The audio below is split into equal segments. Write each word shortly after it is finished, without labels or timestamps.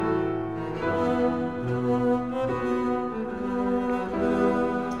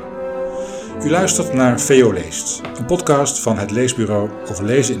U luistert naar VO Leest, een podcast van het Leesbureau over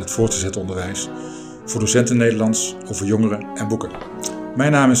lezen in het voortgezet onderwijs, voor docenten Nederlands, over jongeren en boeken.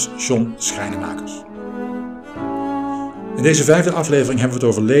 Mijn naam is John Schrijnemakers. In deze 5e aflevering hebben we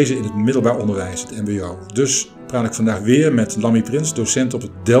het over lezen in het middelbaar onderwijs, het mbo. Dus praat ik vandaag weer met Lammy Prins, docent op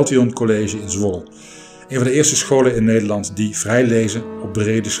het Deltion College in Zwolle. Een van de eerste scholen in Nederland die vrij lezen op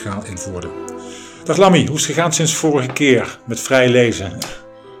brede schaal invoerde. Dag Lammy, hoe is het gegaan sinds vorige keer met vrij lezen?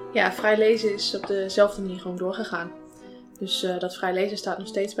 Ja, vrij lezen is op dezelfde manier gewoon doorgegaan. Dus dat vrij lezen staat nog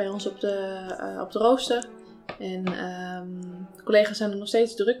steeds bij ons op de rooster. En de collega's zijn er nog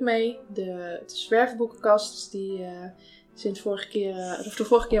steeds druk mee. De zwerfboekenkast, die sinds vorige keer, de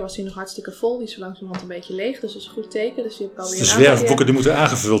vorige keer was die nog hartstikke vol. Die is zo langzamerhand een beetje leeg, dus dat is een goed teken. Dus die heb ik alweer de zwerfboeken die moeten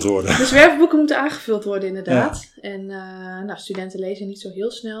aangevuld worden. De zwerfboeken moeten aangevuld worden, inderdaad. Ja. En studenten lezen niet zo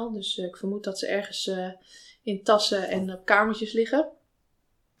heel snel. Dus ik vermoed dat ze ergens in tassen en op kamertjes liggen.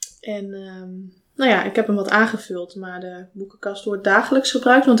 En ik heb hem wat aangevuld, maar de boekenkast wordt dagelijks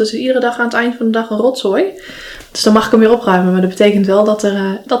gebruikt, want het is iedere dag aan het eind van de dag een rotzooi. Dus dan mag ik hem weer opruimen, maar dat betekent wel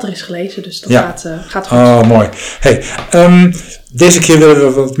dat er is gelezen, dus dat gaat goed. Oh, mooi. Hey, deze keer willen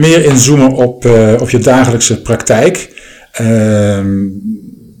we wat meer inzoomen op je dagelijkse praktijk.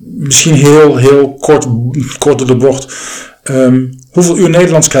 Misschien heel kort door de bocht. Hoeveel uur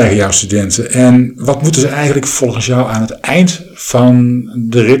Nederlands krijgen jouw studenten? En wat moeten ze eigenlijk volgens jou aan het eind van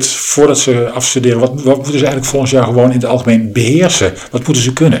de rit, voordat ze afstuderen, wat moeten ze eigenlijk volgens jou gewoon in het algemeen beheersen? Wat moeten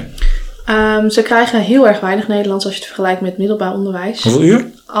ze kunnen? Ze krijgen heel erg weinig Nederlands als je het vergelijkt met middelbaar onderwijs. Hoeveel uur?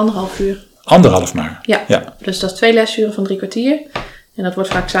 1,5 uur. 1,5 maar? Ja, dus dat is 2 lesuren van 3 kwartier. En dat wordt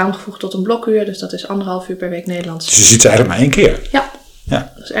vaak samengevoegd tot een blokuur, dus dat is 1,5 uur per week Nederlands. Dus je ziet ze eigenlijk maar 1 keer? Ja,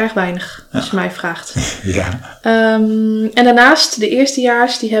 dat is erg weinig, als je mij vraagt. Ja. En daarnaast, de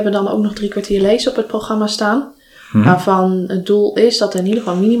eerstejaars, die hebben dan ook nog 3 kwartier lezen op het programma staan. Waarvan het doel is dat er in ieder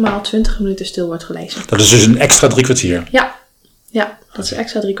geval minimaal 20 minuten stil wordt gelezen. Dat is dus een extra 3 kwartier? Ja, dat is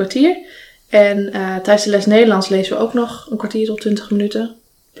extra 3 kwartier. En tijdens de les Nederlands lezen we ook nog een kwartier tot 20 minuten.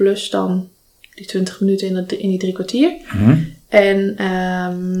 Plus dan die 20 minuten in die 3 kwartier. Mm-hmm. En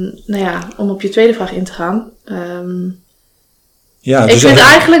om op je tweede vraag in te gaan. Ik vind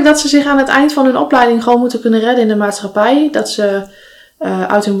eigenlijk dat ze zich aan het eind van hun opleiding gewoon moeten kunnen redden in de maatschappij. Dat ze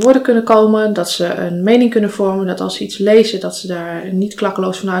uit hun woorden kunnen komen, dat ze een mening kunnen vormen. Dat als ze iets lezen, dat ze daar niet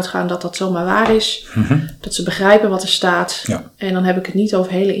klakkeloos van uitgaan dat dat zomaar waar is. Mm-hmm. Dat ze begrijpen wat er staat. Ja. En dan heb ik het niet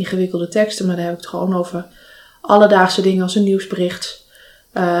over hele ingewikkelde teksten, maar dan heb ik het gewoon over alledaagse dingen als een nieuwsbericht.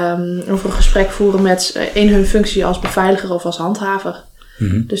 Over een gesprek voeren met in hun functie als beveiliger of als handhaver.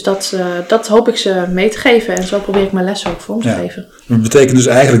 Mm-hmm. Dus dat hoop ik ze mee te geven. En zo probeer ik mijn lessen ook vorm te geven. Dat betekent dus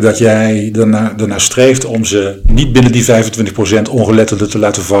eigenlijk dat jij ernaar streeft om ze niet binnen die 25% ongeletterden te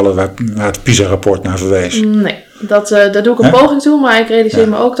laten vallen waar het PISA-rapport naar verwees. Nee, daar doe ik een poging toe. Maar ik realiseer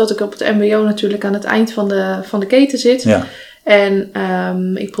me ook dat ik op het mbo natuurlijk aan het eind van de keten zit. Ja.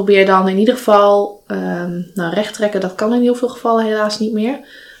 En ik probeer dan in ieder geval recht trekken. Dat kan in heel veel gevallen helaas niet meer.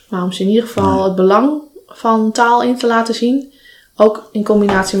 Maar om ze in ieder geval het belang van taal in te laten zien. Ook in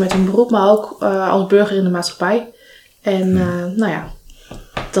combinatie met hun beroep, maar ook als burger in de maatschappij. En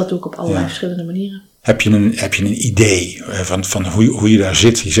dat doe ik op allerlei verschillende manieren. Heb je een idee van hoe je daar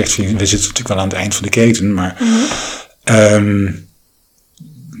zit? Je zegt, we zitten natuurlijk wel aan het eind van de keten, maar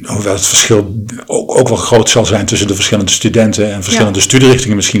hoewel het verschil ook wel groot zal zijn tussen de verschillende studenten en verschillende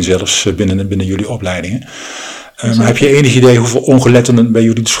studierichtingen misschien zelfs binnen jullie opleidingen. Maar heb je enig idee hoeveel ongeletterden bij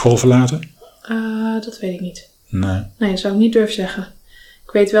jullie de school verlaten? Dat weet ik niet. Nee, dat zou ik niet durven zeggen.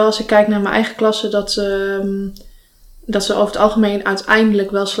 Ik weet wel, als ik kijk naar mijn eigen klasse, dat ze over het algemeen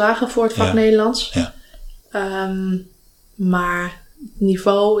uiteindelijk wel slagen voor het vak Nederlands. Ja. Maar het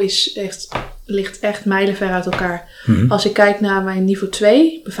niveau ligt echt mijlenver uit elkaar. Mm-hmm. Als ik kijk naar mijn niveau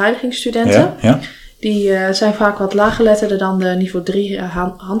 2 beveiligingsstudenten, die zijn vaak wat laaggeletterder dan de niveau 3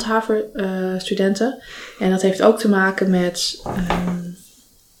 handhaverstudenten. En dat heeft ook te maken met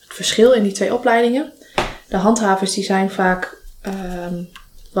het verschil in die 2 opleidingen. De handhavers die zijn vaak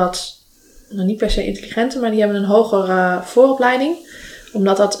niet per se intelligenter, maar die hebben een hogere vooropleiding.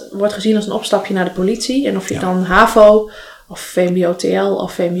 Omdat dat wordt gezien als een opstapje naar de politie. En of je dan HAVO of VMBO-TL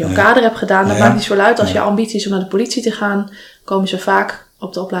of VMBO-kader hebt gedaan, dat maakt niet zoveel uit. Als je ambitie is om naar de politie te gaan, komen ze vaak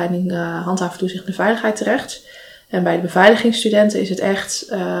op de opleiding handhaver toezicht en veiligheid terecht. En bij de beveiligingsstudenten is het echt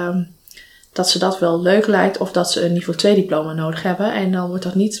dat ze dat wel leuk lijkt of dat ze een niveau 2 diploma nodig hebben. En dan wordt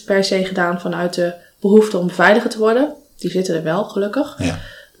dat niet per se gedaan vanuit de behoefte om beveiliger te worden. Die zitten er wel, gelukkig. Ja.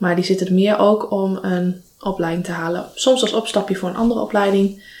 Maar die zitten er meer ook om een opleiding te halen. Soms als opstapje voor een andere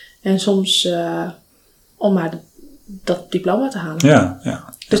opleiding. En soms om maar dat diploma te halen.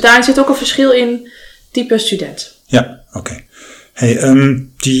 Ja. Dus daarin zit ook een verschil in type student. Ja, oké. Hey,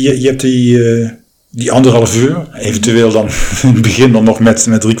 je hebt die 1,5 uur, eventueel dan in het begin dan nog met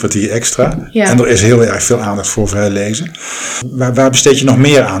 3 kwartier extra. Ja. En er is heel erg veel aandacht voor vrij lezen. Waar besteed je nog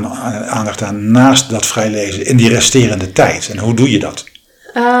meer aandacht aan naast dat vrij lezen in die resterende tijd? En hoe doe je dat?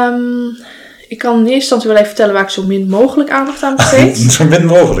 Ik kan in eerste instantie wel even vertellen waar ik zo min mogelijk aandacht aan besteed. Zo min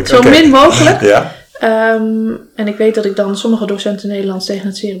mogelijk? Zo min mogelijk. Ja. En ik weet dat ik dan sommige docenten Nederlands tegen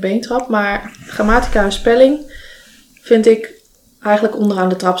het zere been trap. Maar grammatica en spelling vind ik eigenlijk onderaan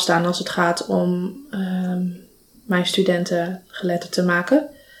de trap staan als het gaat om mijn studenten geletterd te maken.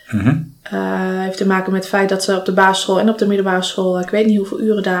 Mm-hmm. Heeft te maken met het feit dat ze op de basisschool en op de middelbare school, ik weet niet hoeveel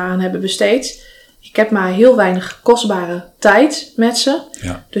uren daaraan hebben besteed. Ik heb maar heel weinig kostbare tijd met ze.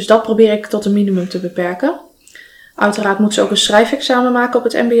 Ja. Dus dat probeer ik tot een minimum te beperken. Uiteraard moeten ze ook een schrijfexamen maken op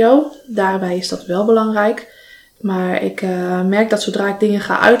het mbo. Daarbij is dat wel belangrijk. Maar ik merk dat zodra ik dingen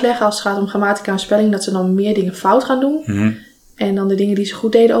ga uitleggen als het gaat om grammatica en spelling, dat ze dan meer dingen fout gaan doen. Mm-hmm. En dan de dingen die ze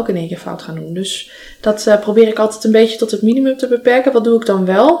goed deden ook in één keer fout gaan doen. Dus dat probeer ik altijd een beetje tot het minimum te beperken. Wat doe ik dan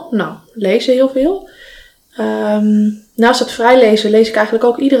wel? Nou, lezen heel veel. Naast het vrijlezen lees ik eigenlijk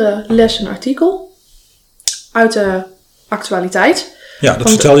ook iedere les een artikel uit de actualiteit. Ja, dat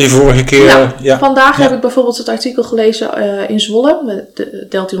vertelde je vorige keer. Ja. Vandaag heb ik bijvoorbeeld het artikel gelezen in Zwolle. De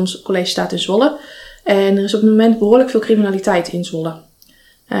Deltion College staat in Zwolle. En er is op het moment behoorlijk veel criminaliteit in Zwolle.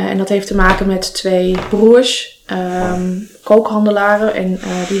 En dat heeft te maken met 2 broers, kookhandelaren. En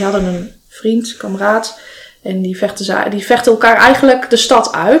die hadden een vriend, kameraad. En die vechten elkaar eigenlijk de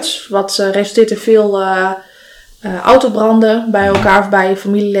stad uit. Wat resulteert in veel autobranden bij elkaar of bij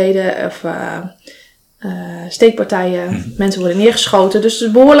familieleden of steekpartijen. Mensen worden neergeschoten. Dus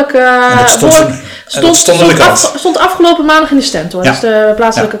het behoorlijk stond afgelopen maandag in de Stentor. Ja. Dus de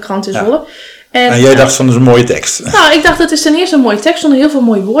plaatselijke krant in Zwolle. En jij dacht van, dat is een mooie tekst. Nou, ik dacht, het is ten eerste een mooie tekst. Er stonden heel veel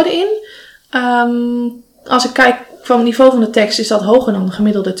mooie woorden in. Als ik kijk van het niveau van de tekst, is dat hoger dan de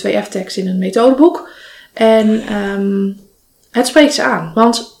gemiddelde 2F-tekst in een methodeboek. En het spreekt ze aan.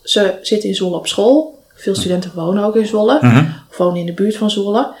 Want ze zitten in Zwolle op school. Veel studenten wonen ook in Zwolle. Mm-hmm. Of wonen in de buurt van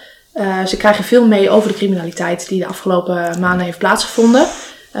Zwolle. Ze krijgen veel mee over de criminaliteit die de afgelopen maanden heeft plaatsgevonden.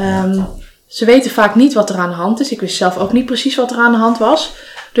 Ze weten vaak niet wat er aan de hand is. Ik wist zelf ook niet precies wat er aan de hand was.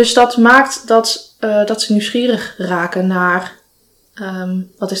 Dus dat maakt dat ze nieuwsgierig raken naar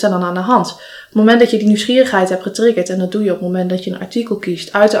wat is daar dan aan de hand. Op het moment dat je die nieuwsgierigheid hebt getriggerd, en dat doe je op het moment dat je een artikel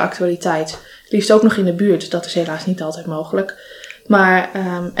kiest uit de actualiteit, liefst ook nog in de buurt, dat is helaas niet altijd mogelijk. Maar,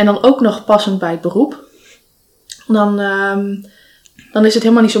 en dan ook nog passend bij het beroep, dan is het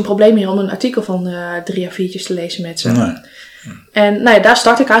helemaal niet zo'n probleem meer om een artikel van 3 A4'tjes te lezen met ze. Nee. En nou ja, daar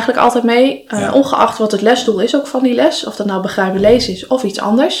start ik eigenlijk altijd mee. Ongeacht wat het lesdoel is ook van die les. Of dat nou begrijpen lezen is of iets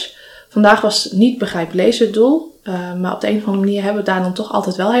anders. Vandaag was niet begrijpen lezen het doel. Maar op de een of andere manier hebben we het daar dan toch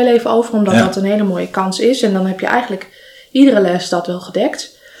altijd wel heel even over. Omdat dat een hele mooie kans is. En dan heb je eigenlijk iedere les dat wel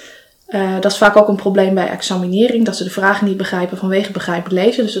gedekt. Dat is vaak ook een probleem bij examinering. Dat ze de vragen niet begrijpen vanwege begrijpen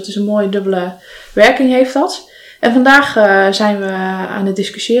lezen. Dus dat is een mooie dubbele werking heeft dat. En vandaag zijn we aan het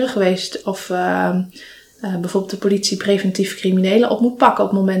discussiëren geweest of bijvoorbeeld de politie preventief criminelen op moet pakken op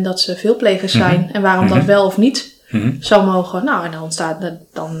het moment dat ze veelplegers zijn. Mm-hmm. En waarom dat wel of niet zou mogen. Nou, en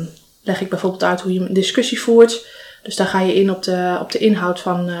dan leg ik bijvoorbeeld uit hoe je een discussie voert. Dus daar ga je in op de inhoud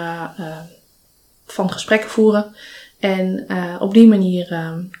van gesprekken voeren. En op die manier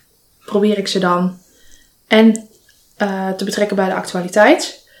probeer ik ze dan te betrekken bij de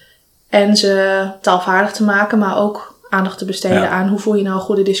actualiteit. En ze taalvaardig te maken, maar ook aandacht te besteden aan hoe voer je nou een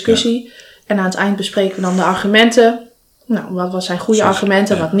goede discussie. Ja. En aan het eind bespreken we dan de argumenten. Nou, wat zijn goede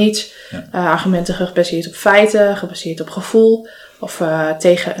argumenten, wat niet. Argumenten gebaseerd op feiten, gebaseerd op gevoel. Of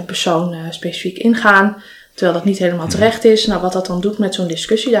tegen een persoon specifiek ingaan. Terwijl dat niet helemaal terecht is. Nou, wat dat dan doet met zo'n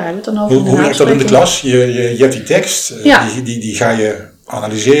discussie, daar hebben we het dan over. Hoe werkt dat in de klas? Je hebt die tekst, die ga je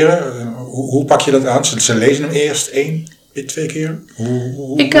analyseren. Hoe pak je dat aan? Ze lezen hem eerst 2 keer?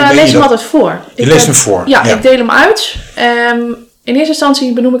 Ik lees hem altijd voor. Je leest hem voor? Ja, ik deel hem uit. In eerste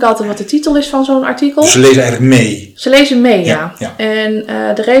instantie benoem ik altijd wat de titel is van zo'n artikel. Dus ze lezen eigenlijk mee? Ze lezen mee, ja. En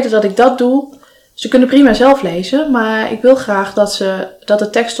de reden dat ik dat doe, ze kunnen prima zelf lezen, maar ik wil graag dat de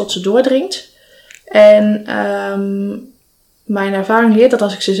tekst tot ze doordringt. En mijn ervaring leert dat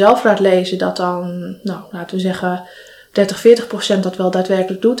als ik ze zelf laat lezen, dat dan, nou, laten we zeggen, 30-40% dat wel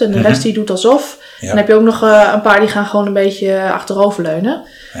daadwerkelijk doet. En de rest die doet alsof. Ja. Dan heb je ook nog een paar die gaan gewoon een beetje achteroverleunen.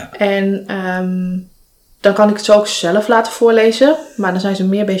 Ja. En dan kan ik het zo ook zelf laten voorlezen. Maar dan zijn ze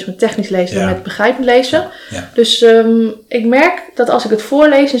meer bezig met technisch lezen dan met begrijpend lezen. Ja. Dus ik merk dat als ik het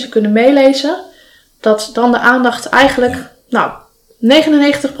voorlees en ze kunnen meelezen, dat dan de aandacht eigenlijk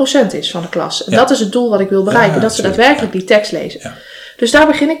 99% is van de klas. En dat is het doel wat ik wil bereiken. Dat ze daadwerkelijk die tekst lezen. Ja. Dus daar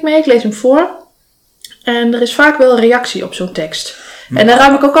begin ik mee. Ik lees hem voor. En er is vaak wel een reactie op zo'n tekst. En daar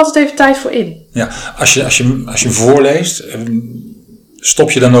ruim ik ook altijd even tijd voor in. Ja, als je voorleest,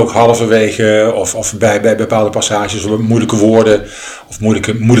 stop je dan ook halverwege of bij bepaalde passages of moeilijke woorden of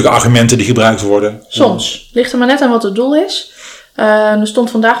moeilijke argumenten die gebruikt worden? Soms. Ligt er maar net aan wat het doel is. Er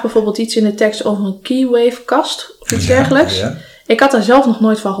stond vandaag bijvoorbeeld iets in de tekst over een keywave kast of iets dergelijks. Ja. Ik had daar zelf nog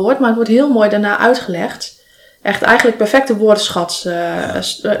nooit van gehoord, maar het wordt heel mooi daarna uitgelegd. Echt eigenlijk perfecte woordenschat.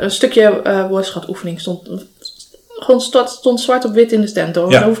 Een stukje woordenschatoefening stond zwart op wit in de stentor.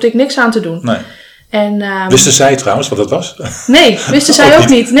 Daar hoefde ik niks aan te doen. Nee. En, wisten zij trouwens wat dat was? Nee, wisten zij ook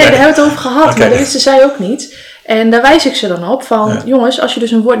niet. Nee, daar hebben we het over gehad, maar dat wisten zij ook niet. En daar wijs ik ze dan op van, jongens, als je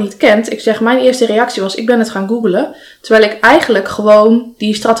dus een woord niet kent. Ik zeg, mijn eerste reactie was, ik ben het gaan googlen. Terwijl ik eigenlijk gewoon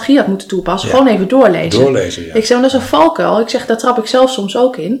die strategie had moeten toepassen. Gewoon even doorlezen. Ik zeg, dat is een valkuil. Ik zeg, daar trap ik zelf soms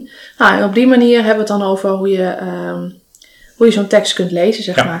ook in. Nou, en op die manier hebben we het dan over hoe je zo'n tekst kunt lezen,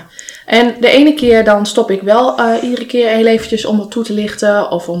 zeg maar. En de ene keer dan stop ik wel iedere keer heel eventjes om wat toe te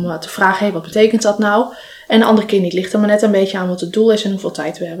lichten. Of om te vragen, hey, wat betekent dat nou? En de andere keer niet. Ligt er maar net een beetje aan wat het doel is en hoeveel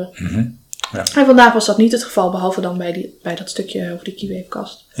tijd we hebben. Mm-hmm. Ja. En vandaag was dat niet het geval, behalve dan bij dat stukje over die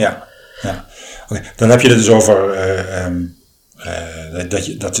keywavekast. Ja. Okay. Dan heb je het dus over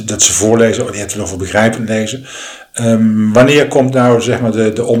dat ze voorlezen, je hebt het over begrijpend lezen. Wanneer komt nou zeg maar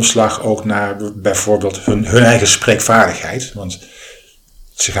de omslag ook naar bijvoorbeeld hun eigen spreekvaardigheid? Want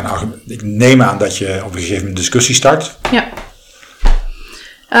ik neem aan dat je op een gegeven moment discussie start. Ja.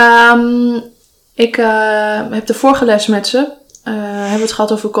 Ik heb de vorige les met ze. Hebben we het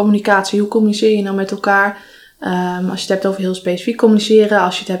gehad over communicatie. Hoe communiceer je nou met elkaar? Als je het hebt over heel specifiek communiceren.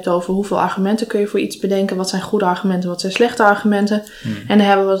 Als je het hebt over hoeveel argumenten kun je voor iets bedenken. Wat zijn goede argumenten, wat zijn slechte argumenten. En daar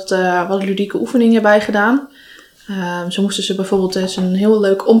hebben we wat ludieke oefeningen bij gedaan. Zo moesten ze bijvoorbeeld, er is een heel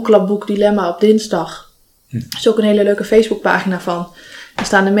leuk omklapboek Dilemma op dinsdag. Er is ook een hele leuke Facebookpagina van. Daar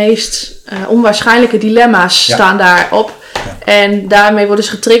staan de meest onwaarschijnlijke dilemma's staan daarop. Ja. En daarmee worden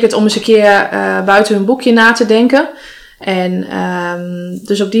ze getriggerd om eens een keer buiten hun boekje na te denken. En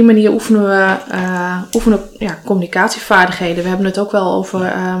dus op die manier oefenen we communicatievaardigheden. We hebben het ook wel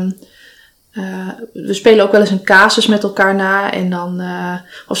over... we spelen ook wel eens een casus met elkaar na. En dan,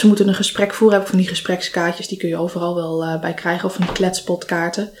 of ze moeten een gesprek voeren, heb ik van die gesprekskaartjes. Die kun je overal wel bij krijgen. Of van die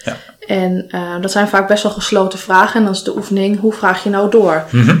kletspotkaarten. Ja. En dat zijn vaak best wel gesloten vragen. En dan is de oefening, hoe vraag je nou door?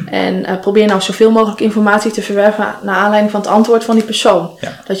 Mm-hmm. En probeer nou zoveel mogelijk informatie te verwerven naar aanleiding van het antwoord van die persoon.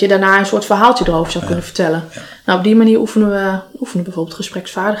 Ja. Dat je daarna een soort verhaaltje erover zou kunnen vertellen. Ja. Nou, op die manier oefenen bijvoorbeeld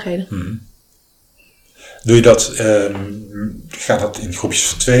gespreksvaardigheden. Mm-hmm. Doe je dat, gaat dat in groepjes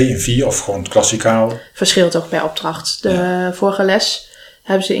van 2, in 4 of gewoon klassikaal? Verschilt ook per opdracht. De vorige les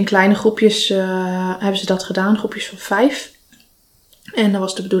hebben ze in kleine groepjes hebben ze dat gedaan, groepjes van 5. En dan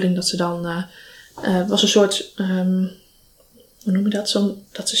was de bedoeling dat ze dan, was een soort, hoe noem je dat?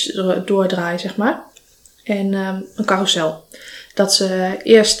 Dat ze doordraaien, zeg maar. En een carousel. Dat ze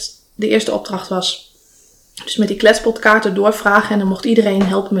de eerste opdracht was... Dus met die kletspotkaarten doorvragen. En dan mocht iedereen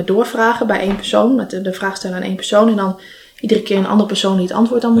helpen met doorvragen bij één persoon. Met de vraag stellen aan één persoon. En dan iedere keer een andere persoon die het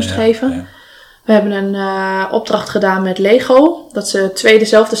antwoord dan moest geven. Ja. We hebben een opdracht gedaan met Lego. Dat ze 2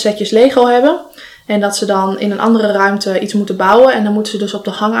 dezelfde setjes Lego hebben. En dat ze dan in een andere ruimte iets moeten bouwen. En dan moeten ze dus op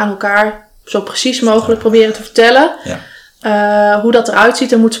de gang aan elkaar zo precies mogelijk proberen te vertellen. Ja. Hoe dat eruit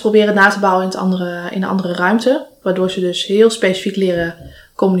ziet. En moeten ze proberen na te bouwen in een andere ruimte. Waardoor ze dus heel specifiek leren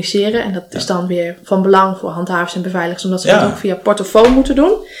communiceren. En dat is dan weer van belang voor handhavers en beveiligers. Omdat ze dat ook via portofoon moeten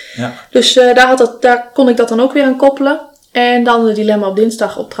doen. Ja. Dus daar kon ik dat dan ook weer aan koppelen. En dan de dilemma op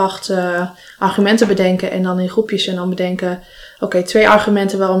dinsdag opdracht argumenten bedenken. En dan in groepjes en dan bedenken... Oké, 2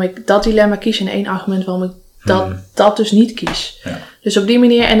 argumenten waarom ik dat dilemma kies. En 1 argument waarom ik dat dus niet kies. Ja. Dus op die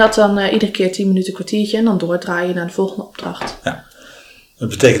manier. En dat dan iedere keer 10 minuten, kwartiertje. En dan doordraaien naar de volgende opdracht. Ja. Dat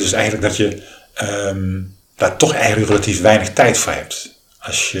betekent dus eigenlijk dat je daar toch eigenlijk relatief weinig tijd voor hebt.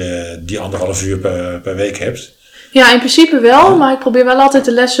 Als je die 1,5 uur per week hebt. Ja, in principe wel. Maar ik probeer wel altijd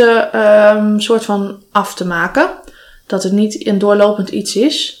de lessen soort van af te maken. Dat het niet een doorlopend iets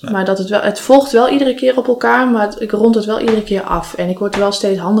is. Nee. Maar dat het volgt wel iedere keer op elkaar. Maar ik rond het wel iedere keer af. En ik word er wel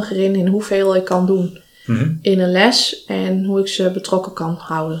steeds handiger in hoeveel ik kan doen. Mm-hmm. In een les. En hoe ik ze betrokken kan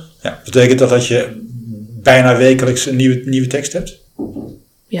houden. Ja, betekent dat je bijna wekelijks een nieuwe tekst hebt?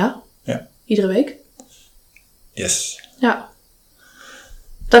 Ja. Iedere week. Yes. Ja.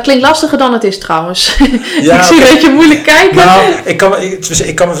 Dat klinkt lastiger dan het is trouwens. Ja, ik zie dat je moeilijk kijkt. Nou,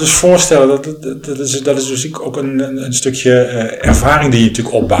 ik kan me dus voorstellen dat is dus ook een stukje ervaring die je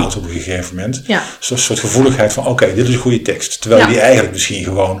natuurlijk opbouwt op een gegeven moment. Ja. Zo'n soort gevoeligheid van oké, dit is een goede tekst. Terwijl je die eigenlijk misschien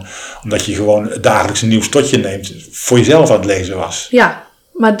gewoon, omdat je gewoon dagelijks een nieuw stotje neemt, voor jezelf aan het lezen was. Ja,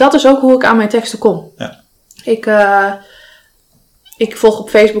 maar dat is ook hoe ik aan mijn teksten kom. Ja. ik volg op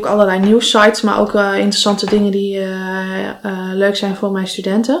Facebook allerlei nieuwssites, maar ook interessante dingen die leuk zijn voor mijn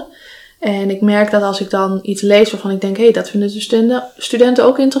studenten. En ik merk dat als ik dan iets lees waarvan ik denk, dat vinden de studenten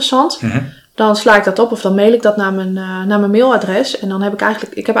ook interessant. Dan sla ik dat op of dan mail ik dat naar mijn mailadres. En dan heb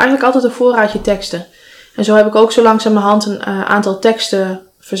ik heb eigenlijk altijd een voorraadje teksten. En zo heb ik ook zo langzamerhand een aantal teksten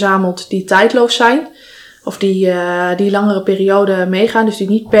verzameld die tijdloos zijn. Of die langere periode meegaan. Dus die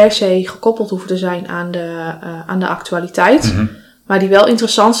niet per se gekoppeld hoeven te zijn aan de actualiteit. Maar die wel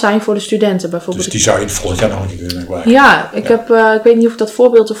interessant zijn voor de studenten. Bijvoorbeeld. Dus die zou je volgend jaar nog een keer kunnen gebruiken? Ja, ik weet niet of ik dat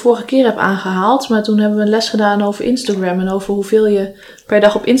voorbeeld de vorige keer heb aangehaald. Maar toen hebben we een les gedaan over Instagram. En over hoeveel je per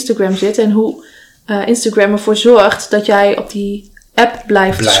dag op Instagram zit. En hoe Instagram ervoor zorgt dat jij op die app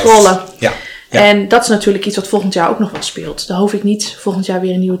blijft scrollen. Ja. En dat is natuurlijk iets wat volgend jaar ook nog wel speelt. Daar hoef ik niet volgend jaar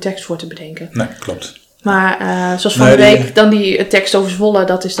weer een nieuwe tekst voor te bedenken. Nee, klopt. Maar zoals van de week, dan die tekst over Zwolle,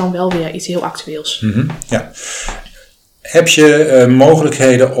 dat is dan wel weer iets heel actueels. Ja. Heb je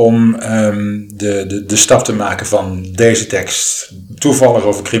mogelijkheden om de stap te maken van deze tekst, toevallig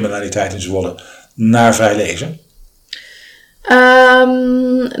over criminaliteit in Zwolle, naar vrij lezen?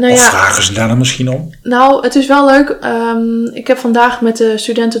 Of vragen ze daar dan misschien om? Nou, het is wel leuk. Ik heb vandaag met de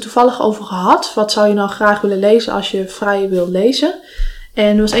studenten toevallig over gehad. Wat zou je nou graag willen lezen als je vrij wil lezen?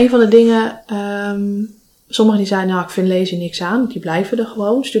 En dat was een van de dingen. Sommigen die zeiden, ik vind lezen niks aan. Die blijven er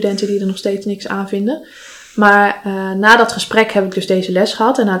gewoon. Studenten die er nog steeds niks aan vinden. Maar na dat gesprek heb ik dus deze les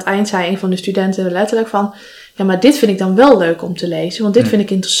gehad. En aan het eind zei een van de studenten letterlijk van, ja, maar dit vind ik dan wel leuk om te lezen. Want dit vind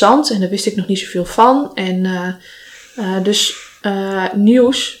ik interessant en daar wist ik nog niet zoveel van. En dus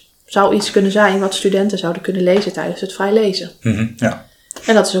nieuws zou iets kunnen zijn wat studenten zouden kunnen lezen tijdens het vrij lezen. Ja.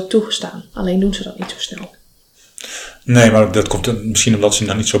 En dat is ook toegestaan. Alleen doen ze dat niet zo snel. Nee, maar dat komt misschien omdat ze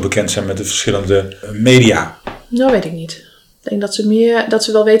nog niet zo bekend zijn met de verschillende media. Nou, weet ik niet. Ik denk dat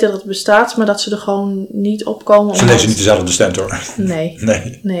ze wel weten dat het bestaat, maar dat ze er gewoon niet op komen. Ze lezen niet dezelfde Stentor.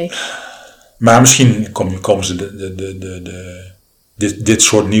 Nee. Maar misschien komen ze dit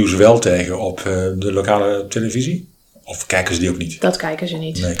soort nieuws wel tegen op de lokale televisie? Of kijken ze die ook niet? Dat kijken ze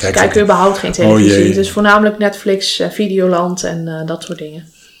niet. Nee, ze kijken überhaupt geen televisie. Het is voornamelijk Netflix, Videoland en dat soort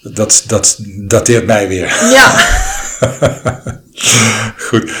dingen. Dat dateert mij weer. Ja.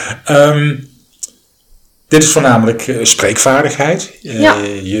 Goed. Dit is voornamelijk spreekvaardigheid.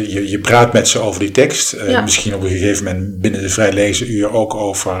 Je praat met ze over die tekst. Misschien op een gegeven moment binnen de vrij lezen uur ook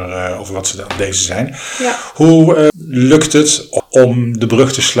over wat ze aan het lezen zijn. Ja. Hoe lukt het om de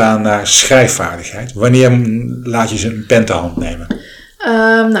brug te slaan naar schrijfvaardigheid? Wanneer laat je ze een pen te hand nemen?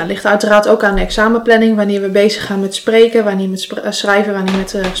 Het ligt uiteraard ook aan de examenplanning. Wanneer we bezig gaan met spreken, wanneer met schrijven, wanneer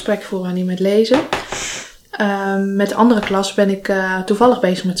met gesprek voeren, wanneer met lezen. Met de andere klas ben ik toevallig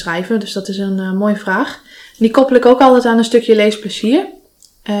bezig met schrijven. Dus dat is een mooie vraag. Die koppel ik ook altijd aan een stukje leesplezier.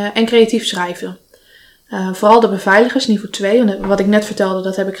 En creatief schrijven. Vooral de beveiligers, niveau 2. En wat ik net vertelde,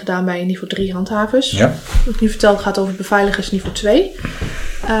 dat heb ik gedaan bij niveau 3 handhavers. Ja. Wat ik nu vertelde gaat over beveiligers niveau 2.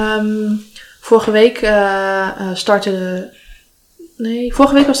 Vorige week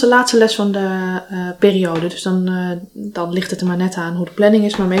vorige week was de laatste les van de periode. Dus dan ligt het er maar net aan hoe de planning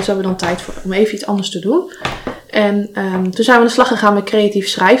is. Maar meestal hebben we dan tijd voor om even iets anders te doen. En toen zijn we aan de slag gegaan met creatief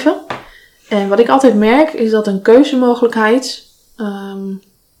schrijven. En wat ik altijd merk is dat een keuzemogelijkheid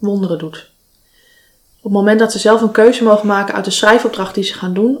wonderen doet. Op het moment dat ze zelf een keuze mogen maken uit de schrijfopdracht die ze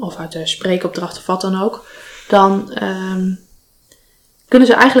gaan doen. Of uit de spreekopdracht of wat dan ook. Dan kunnen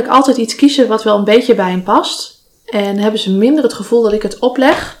ze eigenlijk altijd iets kiezen wat wel een beetje bij hen past. En hebben ze minder het gevoel dat ik het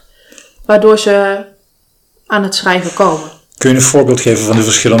opleg, waardoor ze aan het schrijven komen. Kun je een voorbeeld geven van de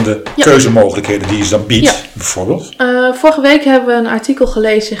verschillende keuzemogelijkheden die je dan biedt, bijvoorbeeld? Vorige week hebben we een artikel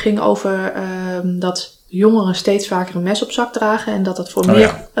gelezen, ging over dat jongeren steeds vaker een mes op zak dragen. En dat dat voor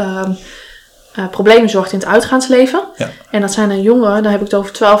meer problemen zorgt in het uitgaansleven. Ja. En dat zijn dan jongeren, dan heb ik het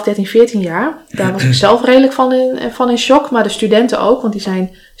over 12, 13, 14 jaar. Daar was ik zelf redelijk van in shock, maar de studenten ook, want die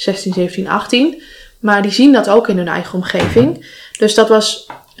zijn 16, 17, 18. Maar die zien dat ook in hun eigen omgeving. Dus dat was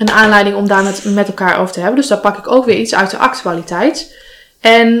een aanleiding om daar met elkaar over te hebben. Dus daar pak ik ook weer iets uit de actualiteit.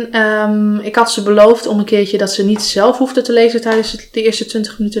 En ik had ze beloofd om een keertje dat ze niet zelf hoefden te lezen tijdens de eerste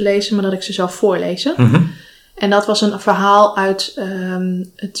 20 minuten lezen. Maar dat ik ze zou voorlezen. En dat was een verhaal uit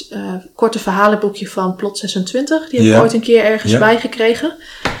het korte verhalenboekje van Plot 26. Die heb ik ooit een keer ergens bijgekregen.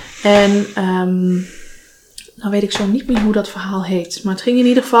 En nou weet ik zo niet meer hoe dat verhaal heet. Maar het ging in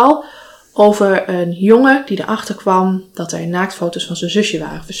ieder geval over een jongen die erachter kwam dat er naaktfoto's van zijn zusje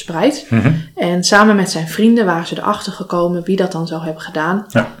waren verspreid. En samen met zijn vrienden waren ze erachter gekomen wie dat dan zou hebben gedaan.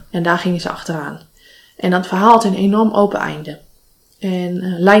 Ja. En daar gingen ze achteraan. En dat verhaal had een enorm open einde.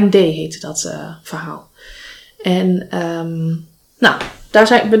 En Lijn D heette dat verhaal. En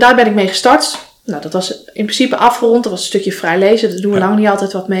daar ben ik mee gestart. Nou, dat was in principe afgerond. Dat was een stukje vrij lezen. Daar doen we lang niet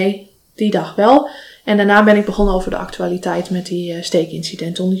altijd wat mee. Die dag wel. En daarna ben ik begonnen over de actualiteit met die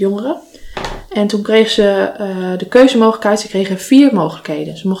steekincidenten onder jongeren. En toen kregen ze de keuzemogelijkheid. Ze kregen 4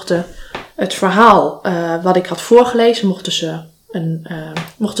 mogelijkheden. Ze mochten het verhaal wat ik had voorgelezen, mochten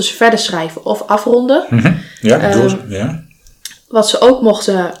ze verder schrijven of afronden. Mm-hmm. Ja. Wat ze ook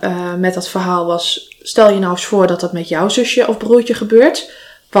mochten met dat verhaal was, stel je nou eens voor dat dat met jouw zusje of broertje gebeurt.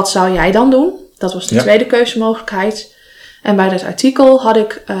 Wat zou jij dan doen? Dat was de tweede keuzemogelijkheid. En bij dat artikel had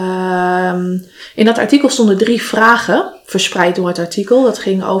ik... in dat artikel stonden 3 vragen verspreid door het artikel. Dat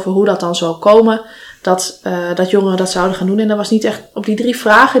ging over hoe dat dan zou komen dat jongeren dat zouden gaan doen. En dat was niet echt... Op die 3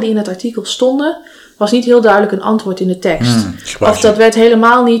 vragen die in het artikel stonden, was niet heel duidelijk een antwoord in de tekst. Of dat werd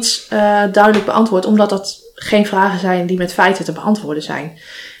helemaal niet duidelijk beantwoord, omdat dat geen vragen zijn die met feiten te beantwoorden zijn.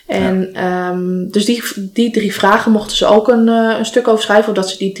 En dus die 3 vragen mochten ze ook een stuk over schrijven, omdat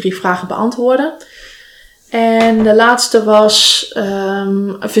ze die 3 vragen beantwoorden. En de laatste was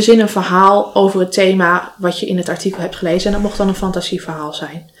verzin een verhaal over het thema wat je in het artikel hebt gelezen. En dat mocht dan een fantasieverhaal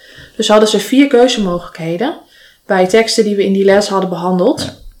zijn. Dus hadden ze 4 keuzemogelijkheden bij teksten die we in die les hadden behandeld.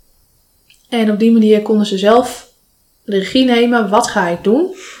 Ja. En op die manier konden ze zelf de regie nemen. Wat ga ik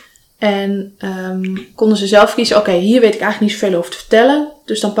doen? En konden ze zelf kiezen. Oké, hier weet ik eigenlijk niet zoveel over te vertellen.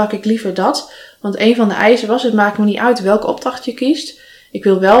 Dus dan pak ik liever dat. Want een van de eisen was, het maakt me niet uit welke opdracht je kiest. Ik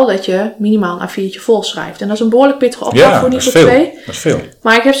wil wel dat je minimaal een A4'tje vol schrijft. En dat is een behoorlijk pittige opdracht voor niveau 2. Dat is veel.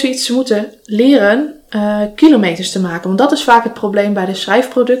 Maar ik heb zoiets moeten leren kilometers te maken. Want dat is vaak het probleem bij de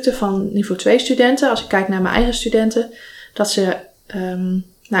schrijfproducten van niveau 2 studenten. Als ik kijk naar mijn eigen studenten. Dat ze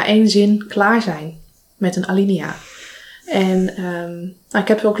na 1 zin klaar zijn met een alinea. En ik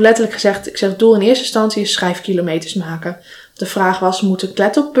heb ook letterlijk gezegd, ik zeg het doel in eerste instantie is schrijfkilometers maken. De vraag was, moet ik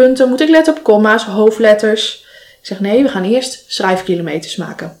letten op punten? Moet ik letten op komma's, hoofdletters? Ik zeg nee, we gaan eerst schrijfkilometers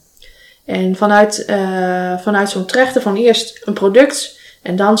maken. En vanuit zo'n trechter van eerst een product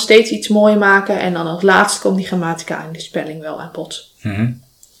en dan steeds iets mooier maken. En dan als laatste komt die grammatica en die spelling wel aan bod. Mm-hmm.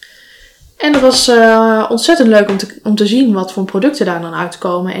 En dat was ontzettend leuk om te zien wat voor producten daar dan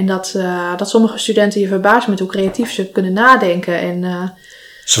uitkomen. En dat sommige studenten je verbazen met hoe creatief ze kunnen nadenken. En,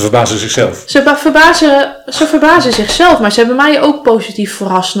 ze verbazen zichzelf. Ze verbazen zichzelf, maar ze hebben mij ook positief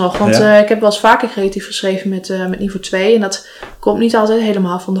verrast nog. Want ik heb wel eens vaker creatief geschreven met niveau 2. En dat komt niet altijd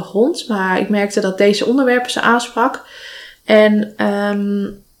helemaal van de grond. Maar ik merkte dat deze onderwerpen ze aansprak. En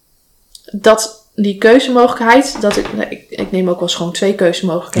dat die keuzemogelijkheid, ik neem ook wel eens gewoon 2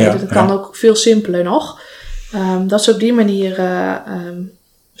 keuzemogelijkheden. Dat kan ook veel simpeler nog. Dat ze op die manier een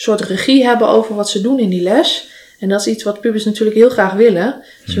soort regie hebben over wat ze doen in die les. En dat is iets wat pubers natuurlijk heel graag willen.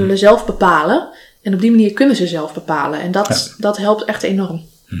 Ze willen zelf bepalen. En op die manier kunnen ze zelf bepalen. En dat helpt echt enorm.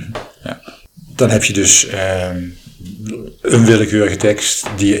 Ja. Dan heb je dus een willekeurige tekst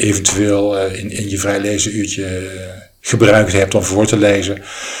die je eventueel in je vrijlezenuurtje gebruikt hebt om voor te lezen.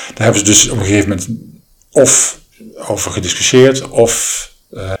 Daar hebben ze dus op een gegeven moment of over gediscussieerd of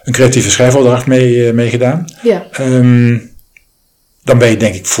een creatieve schrijfopdracht mee gedaan. Ja. Dan ben je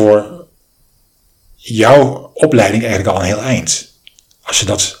denk ik voor jouw opleiding eigenlijk al een heel eind.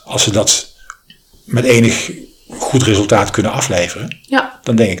 Als ze dat met enig goed resultaat kunnen afleveren,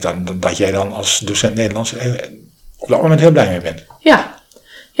 dan denk ik dat jij dan als docent Nederlands op dat moment heel blij mee bent.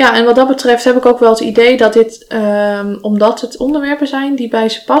 Ja, en wat dat betreft heb ik ook wel het idee dat dit, omdat het onderwerpen zijn die bij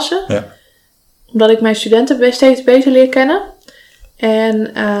ze passen, omdat ik mijn studenten steeds beter leer kennen.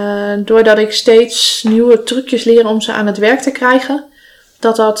 En doordat ik steeds nieuwe trucjes leer om ze aan het werk te krijgen,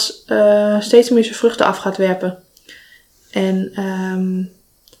 dat steeds meer zijn vruchten af gaat werpen. En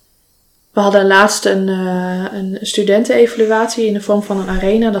we hadden laatst een studentenevaluatie in de vorm van een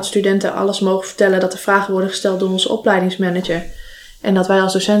arena. Dat studenten alles mogen vertellen, dat er vragen worden gesteld door onze opleidingsmanager. En dat wij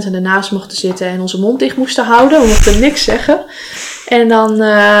als docenten ernaast mochten zitten en onze mond dicht moesten houden. We mochten niks zeggen. En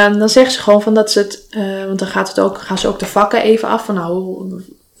dan zeggen ze gewoon van dat ze het... want dan gaan ze ook de vakken even af. Van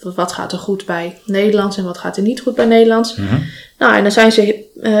wat gaat er goed bij Nederlands en wat gaat er niet goed bij Nederlands. Mm-hmm. Nou, en dan zijn ze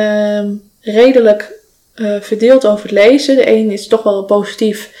redelijk verdeeld over het lezen. De een is toch wel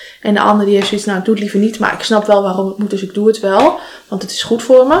positief. En de ander die heeft zoiets, nou, ik doe het liever niet. Maar ik snap wel waarom het moet, dus ik doe het wel. Want het is goed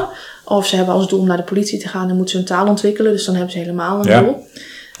voor me. Of ze hebben als doel om naar de politie te gaan en moeten ze een taal ontwikkelen. Dus dan hebben ze helemaal een doel.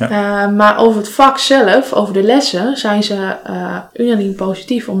 Ja. Maar over het vak zelf, over de lessen, zijn ze unaniem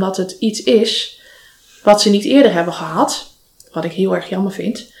positief. Omdat het iets is wat ze niet eerder hebben gehad. Wat ik heel erg jammer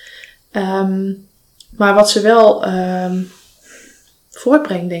vind. Maar wat ze wel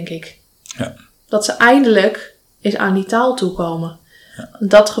voortbrengt, denk ik. Ja. Dat ze eindelijk eens aan die taal toekomen. Ja.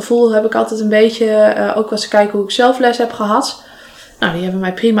 Dat gevoel heb ik altijd een beetje, ook als ik kijk hoe ik zelf les heb gehad. Nou, die hebben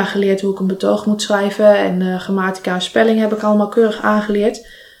mij prima geleerd hoe ik een betoog moet schrijven. En grammatica en spelling heb ik allemaal keurig aangeleerd.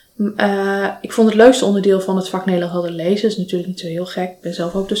 Ik vond het leukste onderdeel van het vak Nederlands altijd lezen. Dat is natuurlijk niet zo heel gek. Ik ben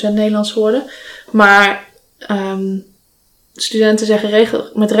zelf ook docent Nederlands geworden. Maar studenten zeggen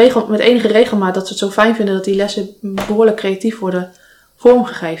met enige regelmaat dat ze het zo fijn vinden dat die lessen behoorlijk creatief worden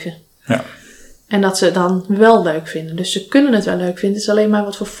vormgegeven. Ja. En dat ze het dan wel leuk vinden. Dus ze kunnen het wel leuk vinden. Het is alleen maar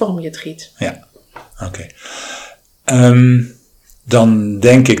wat voor vorm je het giet. Ja, oké. Dan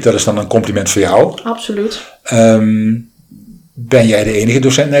denk ik, dat is dan een compliment voor jou. Absoluut. Ben jij de enige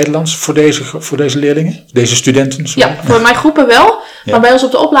docent Nederlands voor deze leerlingen? Deze studenten? Sorry. Ja, voor mijn groepen wel. Ja. Maar bij ons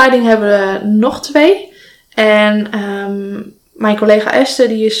op de opleiding hebben we nog 2. En mijn collega Esther,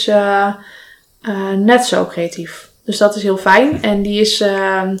 die is net zo creatief. Dus dat is heel fijn. En die is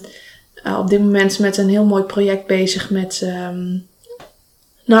op dit moment met een heel mooi project bezig met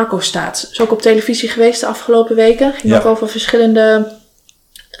narcostaat. Is ook op televisie geweest de afgelopen weken. Ging ook over verschillende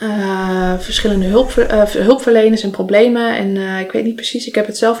hulpverleners en problemen. En ik weet niet precies, ik heb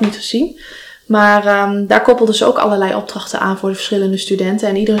het zelf niet gezien. Maar daar koppelden ze ook allerlei opdrachten aan voor de verschillende studenten.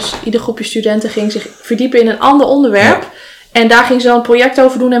 En ieder groepje studenten ging zich verdiepen in een ander onderwerp. Ja. En daar ging ze dan een project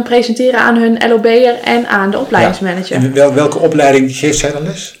over doen en presenteren aan hun LOB'er en aan de opleidingsmanager. Ja. En welke opleiding geeft zij dan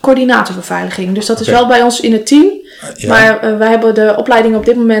les? Coördinatorbeveiliging. Dus dat is wel bij ons in het team. Ja. Maar wij hebben de opleiding op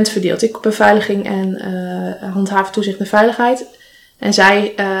dit moment verdeeld. Ik beveiliging en handhaven toezicht en veiligheid. En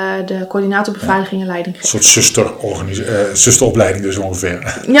zij de coördinatorbeveiliging en leiding geven. Een soort zusteropleiding dus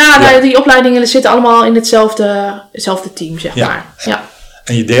ongeveer. Ja, die opleidingen zitten allemaal in hetzelfde team, zeg maar. Ja.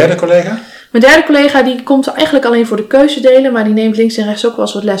 En je derde collega? Mijn derde collega die komt eigenlijk alleen voor de keuzedelen, maar die neemt links en rechts ook wel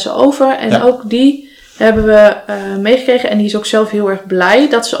eens wat lessen over. En ook die hebben we meegekregen en die is ook zelf heel erg blij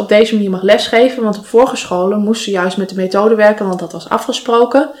dat ze op deze manier mag lesgeven. Want op vorige scholen moest ze juist met de methode werken, want dat was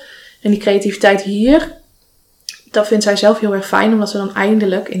afgesproken. En die creativiteit hier, dat vindt zij zelf heel erg fijn, omdat ze dan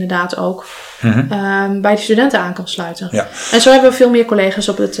eindelijk inderdaad ook bij de studenten aan kan sluiten. Ja. En zo hebben we veel meer collega's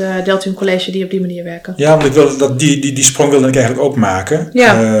op het Deltium College die op die manier werken. Ja, want ik wilde die sprong wilde ik eigenlijk ook maken.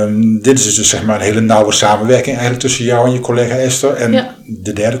 Ja. Dit is dus zeg maar een hele nauwe samenwerking eigenlijk tussen jou en je collega Esther en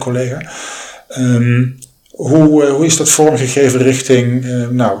de derde collega. Hoe is dat vormgegeven richting,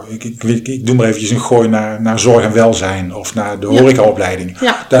 ik doe maar eventjes een gooi naar zorg en welzijn of naar de horecaopleiding.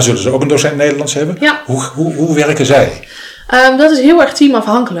 Ja. Daar zullen ze ook een docent Nederlands hebben. Ja. Hoe werken zij? Dat is heel erg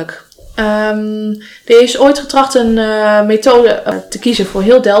teamafhankelijk. Er is ooit getracht een methode te kiezen voor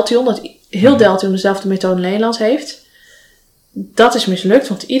heel Deltion, dat heel Deltion dezelfde methode Nederlands heeft. Dat is mislukt,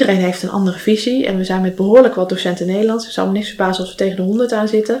 want iedereen heeft een andere visie en we zijn met behoorlijk wat docenten Nederlands. Het zou me niks verbazen als we tegen de 100 aan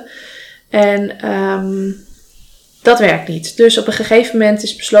zitten. En dat werkt niet. Dus op een gegeven moment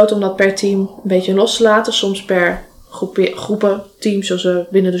is besloten om dat per team een beetje los te laten. Soms per groepen, teams, zoals we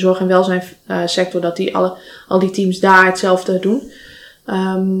binnen de zorg- en welzijnsector, dat al die teams daar hetzelfde doen.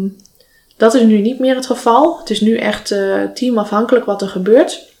 Dat is nu niet meer het geval. Het is nu echt teamafhankelijk wat er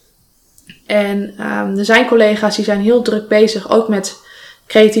gebeurt. En er zijn collega's die zijn heel druk bezig, ook met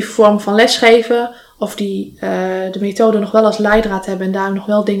creatieve vormen van lesgeven. Of die de methode nog wel als leidraad hebben en daar nog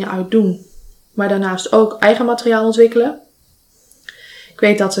wel dingen uit doen. Maar daarnaast ook eigen materiaal ontwikkelen. Ik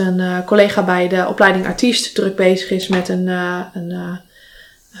weet dat een collega bij de opleiding artiest druk bezig is met een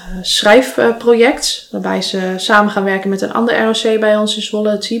schrijfproject. Waarbij ze samen gaan werken met een ander ROC bij ons in Zwolle,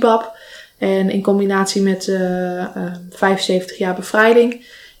 het CIBAP. En in combinatie met 75 jaar bevrijding.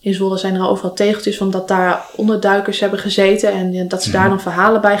 In Zwolle zijn er al overal tegeltjes van dat daar onderduikers hebben gezeten. En dat ze daar dan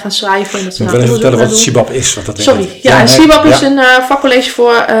verhalen bij gaan schrijven. En dat ze ik wil even vertellen wat het CIBAP is. Want dat Sorry. Ja, CIBAP is een vakcollege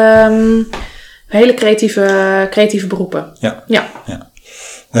voor hele creatieve beroepen. Ja.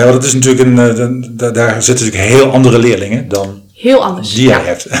 Nou, dat is natuurlijk daar zitten natuurlijk heel andere leerlingen dan heel anders, die jij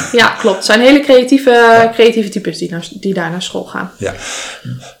hebt. Ja, klopt. Het zijn hele creatieve types die daar naar school gaan. Ja.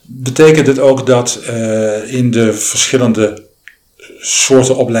 Betekent het ook dat in de verschillende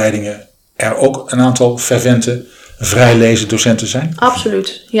soorten opleidingen er ook een aantal fervente vrijlezen docenten zijn?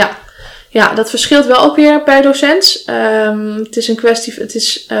 Absoluut, ja. Ja, dat verschilt wel ook weer per docent. Het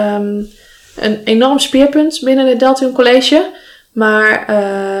is een enorm speerpunt binnen het Deltium College. Maar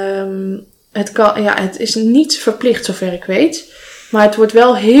het is niet verplicht zover ik weet. Maar het wordt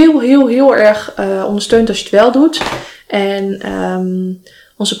wel heel erg ondersteund als je het wel doet. En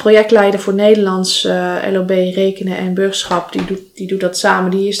onze projectleider voor Nederlands, LOB, rekenen en burgerschap, die doet dat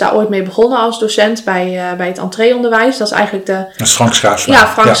samen. Die is daar ooit mee begonnen als docent bij het entreeonderwijs. Dat is eigenlijk Dat is Frank Schaafsma. Ja,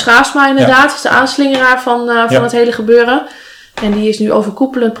 Frank Schaafsma inderdaad. Dat is de aanslingeraar van het hele gebeuren. En die is nu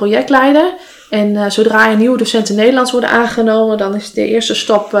overkoepelend projectleider. En zodra er nieuwe docenten Nederlands worden aangenomen, dan is de eerste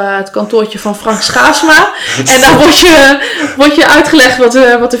stap het kantoortje van Frank Schaasma. En dan wordt je uitgelegd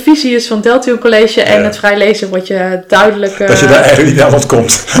wat de visie is van het Deltion College. En het vrij lezen wordt je duidelijk... dat je daar eigenlijk niet aan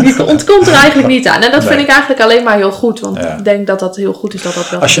ontkomt. Je ontkomt er eigenlijk niet aan. En dat vind ik eigenlijk alleen maar heel goed. Want ik denk dat dat heel goed is dat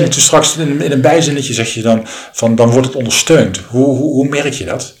wel als je het straks in een bijzinnetje zeg je dan wordt het ondersteund. Hoe merk je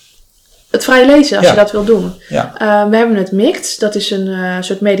dat? Het vrij lezen, als je dat wil doen. Ja. We hebben het MICT, dat is een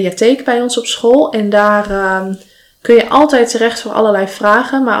soort mediatheek bij ons op school. En daar kun je altijd terecht voor allerlei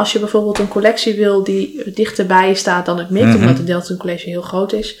vragen. Maar als je bijvoorbeeld een collectie wil die dichterbij staat dan het MICT, omdat het Deltion College heel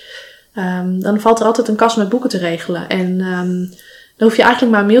groot is, dan valt er altijd een kast met boeken te regelen. En dan hoef je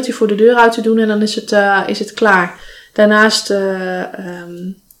eigenlijk maar een mailtje voor de deur uit te doen en dan is het klaar. Daarnaast...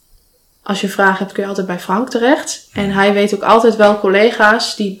 als je vragen hebt, kun je altijd bij Frank terecht. En hij weet ook altijd wel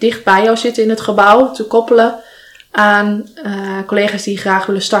collega's die dicht bij jou zitten in het gebouw te koppelen aan collega's die graag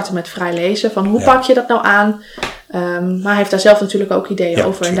willen starten met vrij lezen. Van hoe pak je dat nou aan? Maar hij heeft daar zelf natuurlijk ook ideeën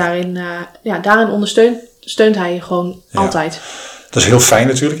over. En daarin ondersteunt hij je gewoon altijd. Dat is heel fijn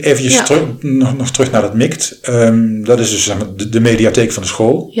natuurlijk. Eventjes nog terug naar dat MICT. Dat is dus de mediatheek van de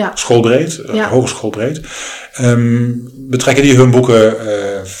school. Ja. Schoolbreed, hogeschoolbreed. Betrekken die hun boeken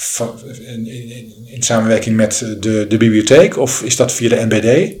in samenwerking met de bibliotheek? Of is dat via de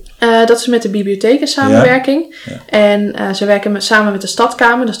NBD? Dat is met de bibliotheek in samenwerking. Ja. En ze werken samen met de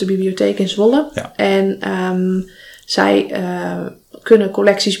Stadkamer. Dat is de bibliotheek in Zwolle. Ja. En zij... kunnen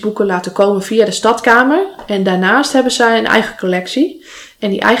collecties boeken laten komen via de Stadkamer. En daarnaast hebben zij een eigen collectie. En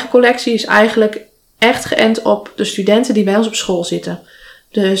die eigen collectie is eigenlijk echt geënt op de studenten die bij ons op school zitten.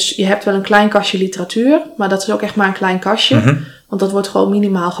 Dus je hebt wel een klein kastje literatuur, maar dat is ook echt maar een klein kastje. Mm-hmm. Want dat wordt gewoon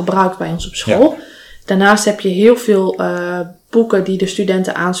minimaal gebruikt bij ons op school. Ja. Daarnaast heb je heel veel boeken die de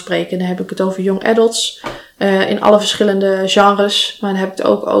studenten aanspreken. Dan heb ik het over young adults in alle verschillende genres. Maar dan heb ik het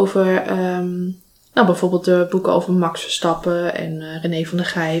ook over... bijvoorbeeld de boeken over Max Verstappen en René van der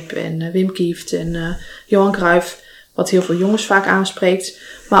Gijp en Wim Kieft en Johan Cruijff, wat heel veel jongens vaak aanspreekt.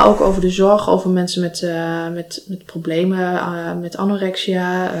 Maar ook over de zorg, over mensen met problemen, met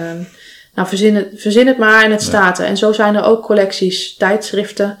anorexia. Verzin het maar en het staat er. En zo zijn er ook collecties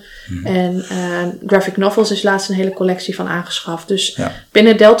tijdschriften. En graphic novels is laatst een hele collectie van aangeschaft. Dus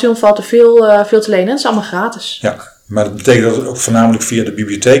binnen Deltion valt er veel te lenen. Het is allemaal gratis. Ja, maar dat betekent dat het ook voornamelijk via de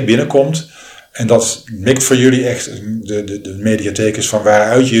bibliotheek binnenkomt. En dat MICT voor jullie echt de mediatheek is van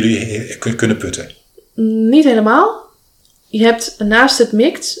waaruit jullie kunnen putten? Niet helemaal. Je hebt naast het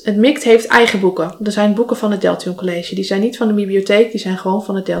MICT heeft eigen boeken. Er zijn boeken van het Deltion College. Die zijn niet van de bibliotheek, die zijn gewoon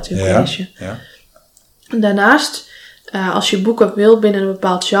van het Deltion College. Ja. Daarnaast, als je boeken wil binnen een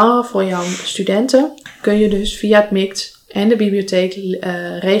bepaald genre voor jouw studenten, kun je dus via het MICT en de bibliotheek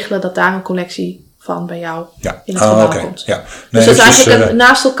regelen dat daar een collectie van bij jou in het gebouw komt. Ja. Nee, dus dat is eigenlijk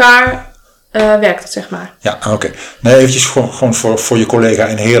naast elkaar... werkt het, zeg maar. Ja, oké. Nee, eventjes gewoon voor je collega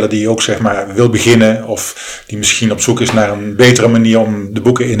in Heerlen die ook, zeg maar, wil beginnen of die misschien op zoek is naar een betere manier om de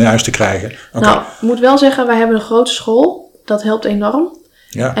boeken in huis te krijgen. Okay. Nou, ik moet wel zeggen, wij hebben een grote school. Dat helpt enorm.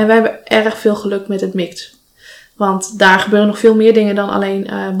 Ja. En wij hebben erg veel geluk met het MICT. Want daar gebeuren nog veel meer dingen dan alleen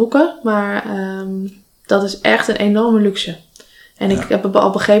boeken. Maar dat is echt een enorme luxe. En ik heb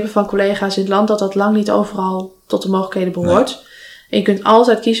al begrepen van collega's in het land dat lang niet overal tot de mogelijkheden behoort. Nee. En je kunt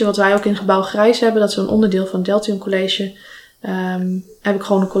altijd kiezen wat wij ook in het gebouw Grijs hebben. Dat is een onderdeel van het Deltion College. Heb ik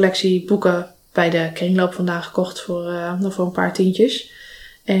gewoon een collectie boeken bij de kringloop vandaan gekocht voor een paar tientjes.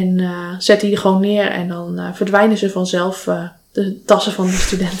 En zet die er gewoon neer en dan verdwijnen ze vanzelf de tassen van de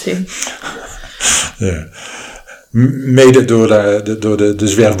studenten in. Ja. Mede door de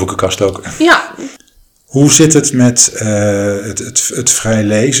zwerfboekenkast ook. Ja. Hoe zit het met het vrij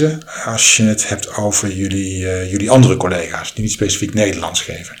lezen als je het hebt over jullie andere collega's die niet specifiek Nederlands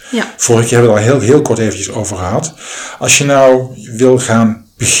geven? Ja. Vorige keer hebben we het al heel kort eventjes over gehad. Als je nou wil gaan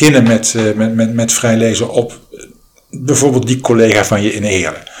beginnen met vrij lezen op bijvoorbeeld die collega van je in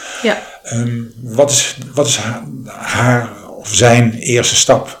Heerlen. Ja. Wat is haar of zijn eerste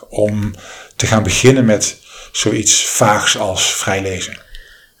stap om te gaan beginnen met zoiets vaags als vrij lezen?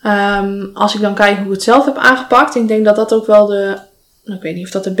 Als ik dan kijk hoe ik het zelf heb aangepakt. Ik denk dat dat ook wel ik weet niet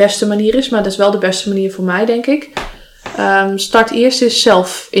of dat de beste manier is. Maar dat is wel de beste manier voor mij, denk ik. Start eerst eens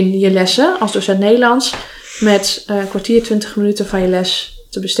zelf in je lessen. Als docent Nederlands. Met een kwartier, 20 minuten van je les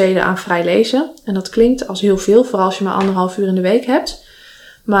te besteden aan vrij lezen. En dat klinkt als heel veel. Vooral als je maar 1,5 uur in de week hebt.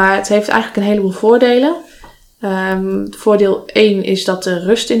 Maar het heeft eigenlijk een heleboel voordelen. Voordeel 1 is dat er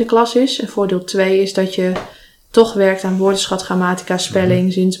rust in de klas is. En voordeel 2 is dat je toch werkt aan woordenschat, grammatica,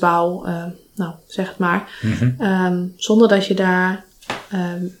 spelling, zinsbouw, zeg het maar. Mm-hmm. Zonder dat je daar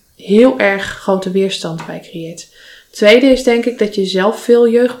heel erg grote weerstand bij creëert. Tweede is denk ik dat je zelf veel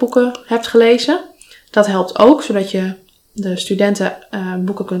jeugdboeken hebt gelezen. Dat helpt ook, zodat je de studenten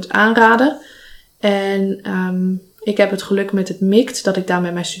boeken kunt aanraden. En ik heb het geluk met het MICT dat ik daar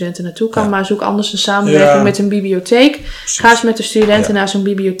met mijn studenten naartoe kan. Maar zoek anders een samenwerking met een bibliotheek. Precies. Ga eens met de studenten naar zo'n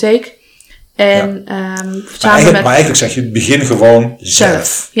bibliotheek. En, maar eigenlijk zeg je, begin gewoon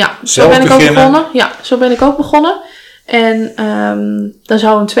zelf. Ja, zo ben ik ook begonnen. Ja, zo ben ik ook begonnen. En dan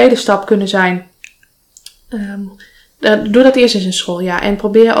zou een tweede stap kunnen zijn. Doe dat eerst eens in school, ja. En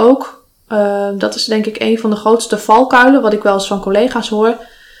probeer ook, dat is denk ik een van de grootste valkuilen, wat ik wel eens van collega's hoor.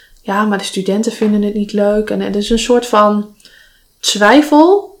 Ja, maar de studenten vinden het niet leuk. En het is een soort van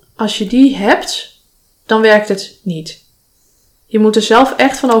twijfel. Als je die hebt, dan werkt het niet. Je moet er zelf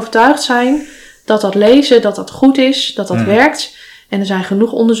echt van overtuigd zijn dat lezen, dat goed is, dat werkt. En er zijn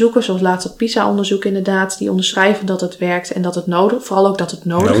genoeg onderzoeken, zoals laatst het PISA-onderzoek inderdaad, die onderschrijven dat het werkt en dat het nodig, vooral ook dat het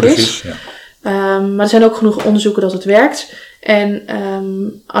nodig is. Ja. Maar er zijn ook genoeg onderzoeken dat het werkt. En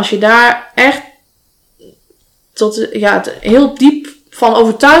als je daar echt heel diep van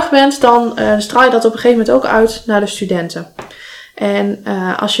overtuigd bent, dan straal je dat op een gegeven moment ook uit naar de studenten. En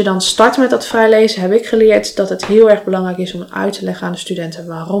als je dan start met dat vrij lezen, heb ik geleerd dat het heel erg belangrijk is om uit te leggen aan de studenten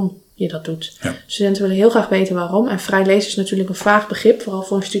waarom je dat doet. Ja. Studenten willen heel graag weten waarom. En vrij lezen is natuurlijk een vaag begrip, vooral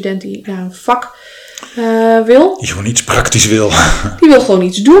voor een student die een vak wil. Die gewoon iets praktisch wil. Die wil gewoon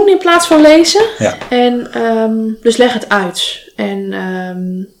iets doen in plaats van lezen. Ja. En dus leg het uit. En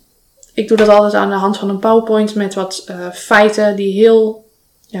ik doe dat altijd aan de hand van een PowerPoint met wat feiten die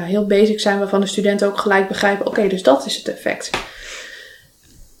heel basic zijn, waarvan de studenten ook gelijk begrijpen, oké, dus dat is het effect.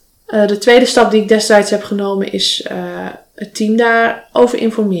 De tweede stap die ik destijds heb genomen is het team daarover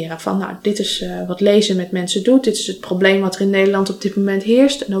informeren. Van nou, dit is wat lezen met mensen doet. Dit is het probleem wat er in Nederland op dit moment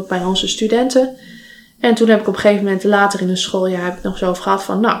heerst. En ook bij onze studenten. En toen heb ik op een gegeven moment later in een schooljaar heb ik nog zo over gehad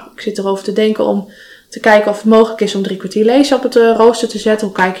van nou, ik zit erover te denken om te kijken of het mogelijk is om 3 kwartier lezen op het rooster te zetten.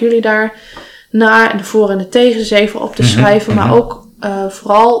 Hoe kijken jullie daar naar? En de voor- en de tegens even op te schrijven. Maar ook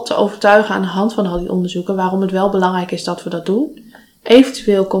vooral te overtuigen aan de hand van al die onderzoeken waarom het wel belangrijk is dat we dat doen.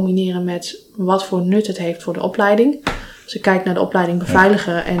 Eventueel combineren met wat voor nut het heeft voor de opleiding. Als ik kijk naar de opleiding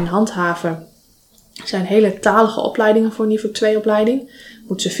beveiligen en handhaven. Het zijn hele talige opleidingen voor niveau 2 opleiding.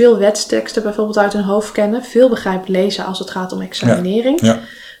 Moeten ze veel wetsteksten bijvoorbeeld uit hun hoofd kennen. Veel begrijpelijk lezen als het gaat om examinering. Ja.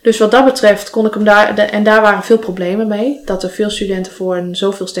 Dus wat dat betreft kon ik hem en daar waren veel problemen mee. Dat er veel studenten voor een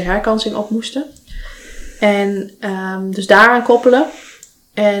zoveelste herkansing op moesten. En dus daaraan koppelen.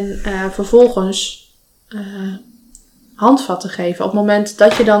 En vervolgens handvatten geven. Op het moment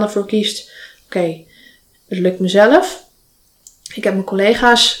dat je dan ervoor kiest, oké, het lukt mezelf. Ik heb mijn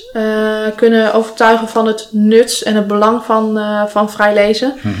collega's kunnen overtuigen van het nut en het belang van vrij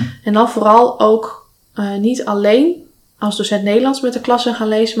lezen. Mm-hmm. En dan vooral ook niet alleen als docent Nederlands met de klasse gaan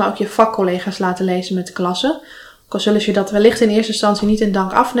lezen, maar ook je vakcollega's laten lezen met de klasse. Ook al zullen ze dat wellicht in eerste instantie niet in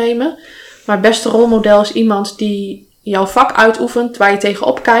dank afnemen. Maar het beste rolmodel is iemand die jouw vak uitoefent, waar je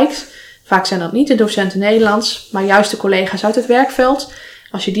tegenop kijkt. Vaak zijn dat niet de docenten Nederlands, maar juist de collega's uit het werkveld.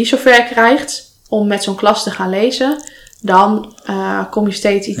 Als je die zover krijgt om met zo'n klas te gaan lezen, dan kom je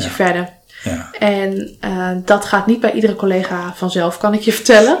steeds ietsje verder. Ja. En dat gaat niet bij iedere collega vanzelf, kan ik je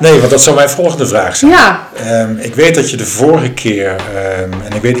vertellen. Nee, want dat zou mijn volgende vraag zijn. Ja. Ik weet dat je de vorige keer,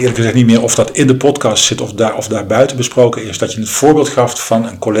 en ik weet eerlijk gezegd niet meer of dat in de podcast zit of daar buiten besproken is, dat je een voorbeeld gaf van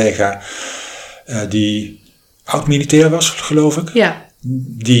een collega die oud-militair was, geloof ik. Ja.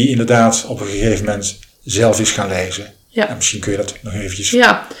 Die inderdaad op een gegeven moment zelf is gaan lezen. Ja. En misschien kun je dat nog eventjes...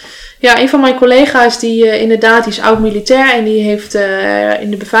 Ja, een van mijn collega's die inderdaad die is oud-militair en die heeft in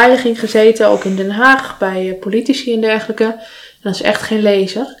de beveiliging gezeten, ook in Den Haag, bij politici en dergelijke. En dat is echt geen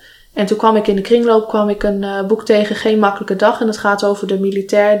lezer. En toen kwam ik in de kringloop een boek tegen, Geen makkelijke dag. En dat gaat over de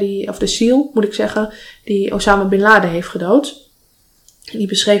militair, of de SEAL moet ik zeggen, die Osama Bin Laden heeft gedood. En die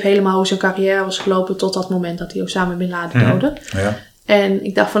beschreef helemaal hoe zijn carrière was gelopen tot dat moment dat hij Osama Bin Laden doodde. Ja. En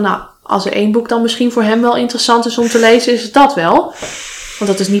ik dacht van nou, als er één boek dan misschien voor hem wel interessant is om te lezen, is het dat wel.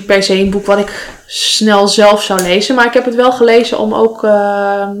 Want dat is niet per se een boek wat ik snel zelf zou lezen. Maar ik heb het wel gelezen om ook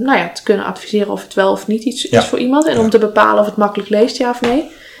te kunnen adviseren of het wel of niet iets is voor iemand. En om te bepalen of het makkelijk leest, ja of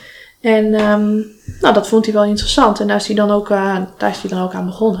nee. En dat vond hij wel interessant. En daar is hij dan ook aan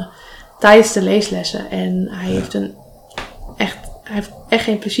begonnen. Tijdens de leeslessen. En hij heeft echt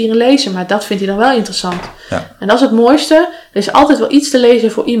geen plezier in lezen, maar dat vindt hij dan wel interessant. Ja. En dat is het mooiste. Er is altijd wel iets te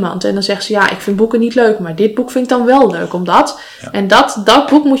lezen voor iemand. En dan zegt ze, ik vind boeken niet leuk, maar dit boek vind ik dan wel leuk, omdat. Ja. En dat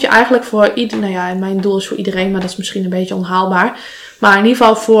boek moet je eigenlijk voor iedereen, en mijn doel is voor iedereen, maar dat is misschien een beetje onhaalbaar. Maar in ieder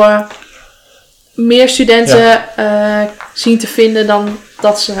geval voor meer studenten zien te vinden dan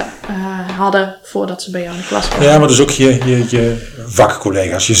dat ze hadden voordat ze bij jou in de klas kwamen. Ja, maar dus ook je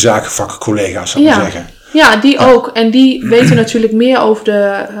vakcollega's, je zakenvakcollega's, zou ik zeggen. Ja, die ook. En die weten natuurlijk meer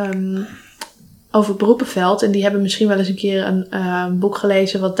over over het beroepenveld. En die hebben misschien wel eens een keer een boek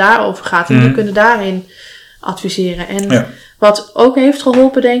gelezen wat daarover gaat. En die kunnen daarin adviseren. En wat ook heeft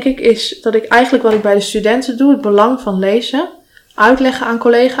geholpen, denk ik, is dat ik eigenlijk wat ik bij de studenten doe, het belang van lezen, uitleggen aan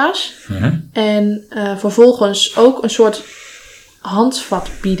collega's. En vervolgens ook een soort handvat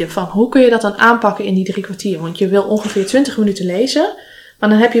bieden van hoe kun je dat dan aanpakken in die 3 kwartier. Want je wil ongeveer 20 minuten lezen, maar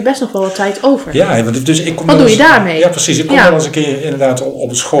dan heb je best nog wel wat tijd over. Ja, dus ik kom wat doe je daarmee? Ja, precies. Ik kom wel eens een keer inderdaad op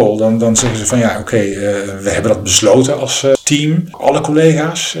de school. Dan zeggen ze van we hebben dat besloten als team. Alle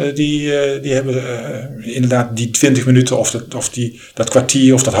collega's die hebben inderdaad die 20 minuten of dat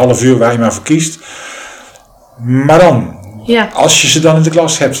kwartier of dat half uur waar je maar voor kiest. Maar dan, als je ze dan in de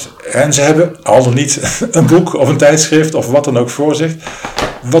klas hebt en ze hebben al dan niet een boek of een tijdschrift of wat dan ook voor zich.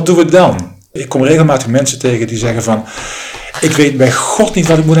 Wat doen we dan? Ik kom regelmatig mensen tegen die zeggen van, ik weet bij God niet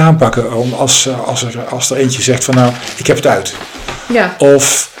wat ik moet aanpakken. Als er eentje zegt van ik heb het uit. Ja.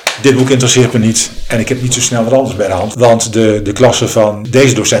 Of dit boek interesseert me niet en ik heb niet zo snel wat anders bij de hand. Want de klassen van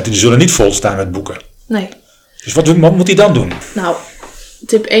deze docenten die zullen niet vol staan met boeken. Nee. Dus wat moet hij dan doen? Nou,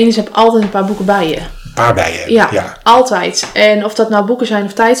 tip 1 is heb altijd een paar boeken bij je. Een paar bij je? Ja, altijd. En of dat nou boeken zijn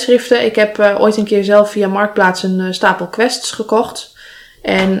of tijdschriften. Ik heb ooit een keer zelf via Marktplaats een stapel quests gekocht.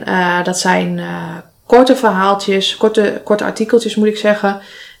 En dat zijn korte verhaaltjes, korte artikeltjes moet ik zeggen.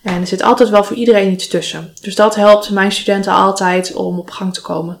 En er zit altijd wel voor iedereen iets tussen. Dus dat helpt mijn studenten altijd om op gang te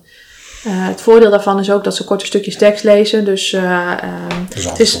komen. Het voordeel daarvan is ook dat ze korte stukjes tekst lezen. Dus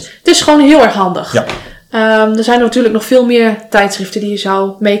het is gewoon heel erg handig. Ja. Er zijn natuurlijk nog veel meer tijdschriften die je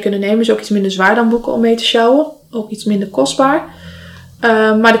zou mee kunnen nemen. Is ook iets minder zwaar dan boeken om mee te sjouwen. Ook iets minder kostbaar.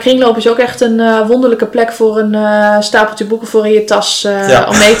 Maar de kringloop is ook echt een wonderlijke plek voor een stapeltje boeken voor in je tas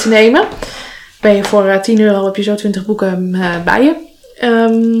om mee te nemen. Ben je voor €10 heb je zo 20 boeken bij je.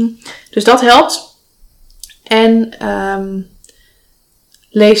 Dus dat helpt. En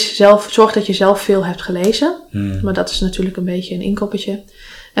lees zelf, zorg dat je zelf veel hebt gelezen. Maar dat is natuurlijk een beetje een inkoppertje.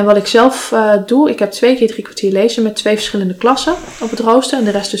 En wat ik zelf doe, ik heb 2 keer 3 kwartier lezen met 2 verschillende klassen op het rooster. En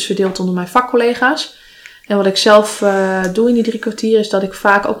de rest dus verdeeld onder mijn vakcollega's. En wat ik zelf doe in die 3 kwartier is dat ik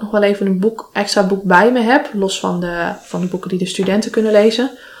vaak ook nog wel even een extra boek bij me heb. Los van de boeken die de studenten kunnen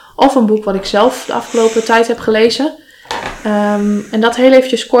lezen. Of een boek wat ik zelf de afgelopen tijd heb gelezen. En dat heel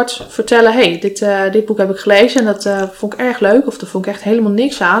eventjes kort vertellen. Dit boek heb ik gelezen en dat vond ik erg leuk. Of daar vond ik echt helemaal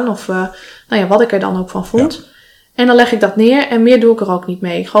niks aan. Of wat ik er dan ook van vond. Ja. En dan leg ik dat neer en meer doe ik er ook niet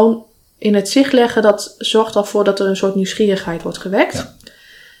mee. Gewoon in het zicht leggen, dat zorgt al voor dat er een soort nieuwsgierigheid wordt gewekt. Ja.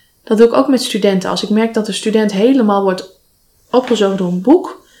 Dat doe ik ook met studenten. Als ik merk dat de student helemaal wordt opgezogen door een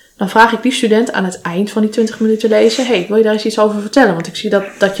boek, dan vraag ik die student aan het eind van die 20 minuten lezen, wil je daar eens iets over vertellen? Want ik zie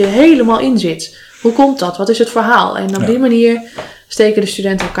dat je helemaal in zit. Hoe komt dat? Wat is het verhaal? En op die manier steken de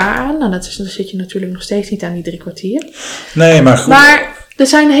studenten elkaar aan. Nou, dan zit je natuurlijk nog steeds niet aan die 3 kwartier. Nee, maar goed. Maar er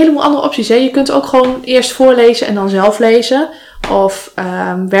zijn een heleboel andere opties. Hè? Je kunt ook gewoon eerst voorlezen en dan zelf lezen. Of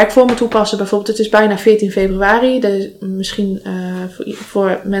werkvormen toepassen. Bijvoorbeeld, het is bijna 14 februari. Misschien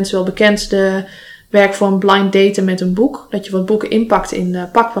voor mensen wel bekend de werkvorm blind daten met een boek. Dat je wat boeken inpakt in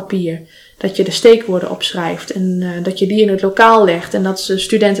pakpapier. Dat je de steekwoorden opschrijft. En dat je die in het lokaal legt. En dat de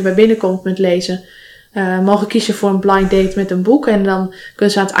studenten bij binnenkomt met lezen mogen kiezen voor een blind date met een boek. En dan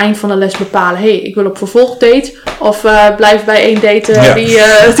kunnen ze aan het eind van de les bepalen. Ik wil op vervolgdate. Of blijf bij één date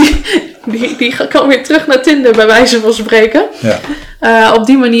die kan weer terug naar Tinder bij wijze van spreken. Ja. Op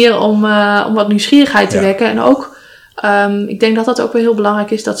die manier om wat nieuwsgierigheid te wekken. En ook, ik denk dat dat ook wel heel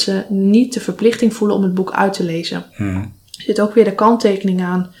belangrijk is. Dat ze niet de verplichting voelen om het boek uit te lezen. Er zit ook weer de kanttekening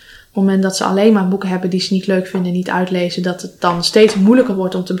aan. Op het moment dat ze alleen maar boeken hebben die ze niet leuk vinden en niet uitlezen. Dat het dan steeds moeilijker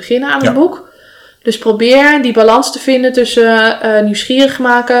wordt om te beginnen aan een boek. Dus probeer die balans te vinden tussen nieuwsgierig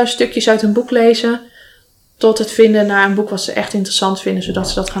maken, stukjes uit een boek lezen, tot het vinden naar een boek wat ze echt interessant vinden, zodat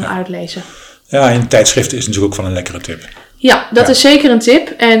ze dat gaan uitlezen. Ja, en tijdschriften is natuurlijk ook wel een lekkere tip. Ja, dat is zeker een tip.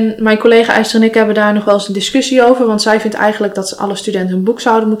 En mijn collega Esther en ik hebben daar nog wel eens een discussie over, want zij vindt eigenlijk dat alle studenten een boek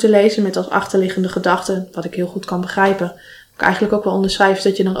zouden moeten lezen met als achterliggende gedachte, wat ik heel goed kan begrijpen. Wat ik eigenlijk ook wel onderschrijf is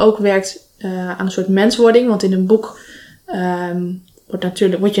dat je dan ook werkt aan een soort menswording, want in een boek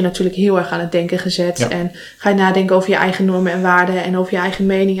word je natuurlijk heel erg aan het denken gezet. Ja. En ga je nadenken over je eigen normen en waarden en over je eigen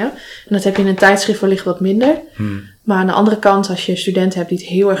meningen. En dat heb je in een tijdschrift wellicht wat minder. Maar aan de andere kant, als je studenten hebt die het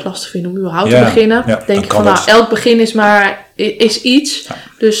heel erg lastig vinden om überhaupt te beginnen. Denk je van, elk begin is iets. Ja.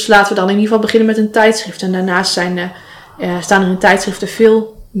 Dus laten we dan in ieder geval beginnen met een tijdschrift. En daarnaast staan er in tijdschriften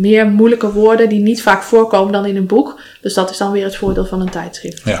veel meer moeilijke woorden die niet vaak voorkomen dan in een boek. Dus dat is dan weer het voordeel van een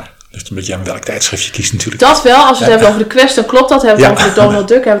tijdschrift. Ja. Dus een beetje aan welk tijdschrift je kiest natuurlijk. Dat wel, als we het hebben over de Quest, dan klopt dat. Hebben we het over de Donald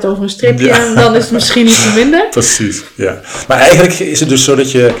Duck, hebben we het over een stripje. En dan is het misschien iets minder. Precies, ja. Maar eigenlijk is het dus zo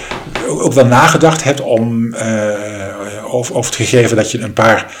dat je ook wel nagedacht hebt om over het gegeven dat je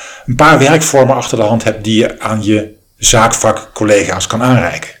een paar werkvormen achter de hand hebt die je aan je zaakvak-collega's kan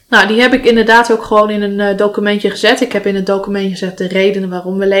aanreiken? Nou, die heb ik inderdaad ook gewoon in een documentje gezet. Ik heb in het documentje gezet de redenen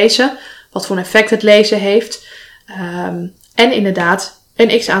waarom we lezen, wat voor een effect het lezen heeft. En inderdaad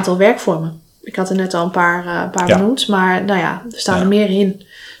een x-aantal werkvormen. Ik had er net al een paar benoemd, maar nou ja, er staan er meer in.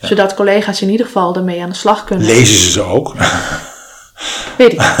 Ja. Zodat collega's in ieder geval ermee aan de slag kunnen. Lezen ze ook?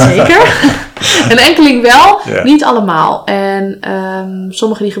 Weet ik niet zeker. Een enkeling wel, niet allemaal. En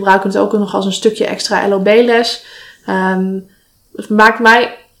sommigen die gebruiken het ook nog als een stukje extra LOB-les. Het maakt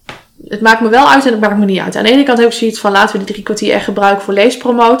me wel uit en het maakt me niet uit. Aan de ene kant heb ik zoiets van laten we die 3 kwartier echt gebruiken voor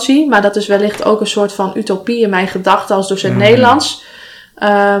leespromotie. Maar dat is wellicht ook een soort van utopie in mijn gedachten als docent Nederlands.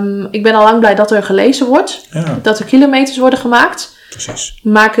 Ik ben al lang blij dat er gelezen wordt. Ja. Dat er kilometers worden gemaakt. Precies. We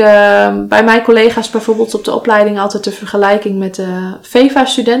maken bij mijn collega's bijvoorbeeld op de opleiding altijd de vergelijking met de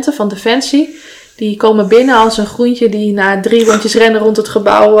VEVA-studenten van Defensie. Die komen binnen als een groentje die na 3 rondjes rennen rond het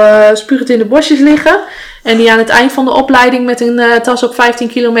gebouw spurend in de bosjes liggen. En die aan het eind van de opleiding met een tas op 15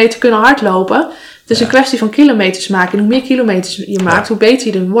 kilometer kunnen hardlopen. Het is een kwestie van kilometers maken. En hoe meer kilometers je maakt, hoe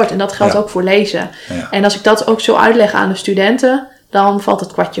beter je er wordt. En dat geldt ook voor lezen. Ja. En als ik dat ook zo uitleg aan de studenten, dan valt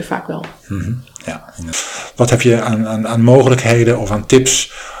het kwartje vaak wel. Mm-hmm. Ja. Wat heb je aan mogelijkheden of aan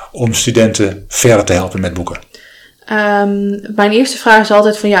tips om studenten verder te helpen met boeken? Mijn eerste vraag is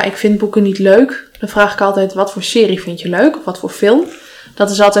altijd van ik vind boeken niet leuk. Dan vraag ik altijd wat voor serie vind je leuk of wat voor film.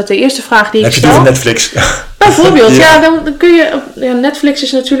 Dat is altijd de eerste vraag die ik stel. Heb je die van Netflix? Bijvoorbeeld, dan kun je... Netflix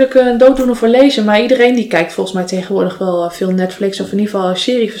is natuurlijk een dooddoener voor lezen. Maar iedereen die kijkt volgens mij tegenwoordig wel veel Netflix. Of in ieder geval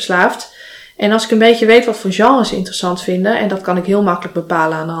serie verslaafd. En als ik een beetje weet wat voor genres ze interessant vinden. En dat kan ik heel makkelijk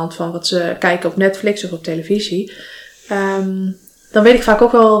bepalen aan de hand van wat ze kijken op Netflix of op televisie. Dan weet ik vaak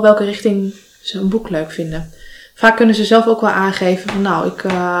ook wel welke richting ze een boek leuk vinden. Vaak kunnen ze zelf ook wel aangeven van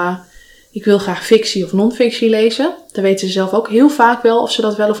ik wil graag fictie of non-fictie lezen. Dan weten ze zelf ook heel vaak wel of ze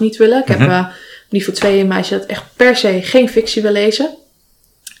dat wel of niet willen. Ik heb lief voor 2 meisje dat echt per se geen fictie wil lezen.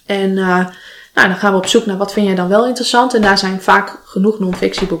 En dan gaan we op zoek naar wat vind jij dan wel interessant. En daar zijn vaak genoeg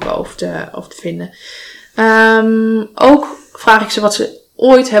non-fictieboeken over te vinden. Ook vraag ik ze wat ze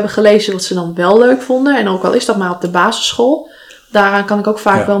ooit hebben gelezen wat ze dan wel leuk vonden. En ook al is dat maar op de basisschool. Daaraan kan ik ook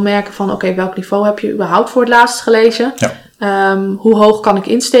vaak wel merken van welk niveau heb je überhaupt voor het laatst gelezen? Ja. Hoe hoog kan ik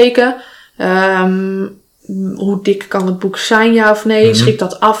insteken? Hoe dik kan het boek zijn, ja of nee? Schrikt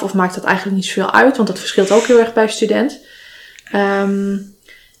dat af of maakt dat eigenlijk niet zoveel uit? Want dat verschilt ook heel erg bij student.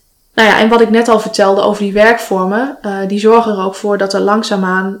 En wat ik net al vertelde over die werkvormen, die zorgen er ook voor dat er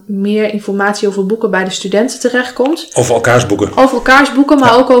langzaamaan meer informatie over boeken bij de studenten terechtkomt. Over elkaars boeken. Over elkaars boeken,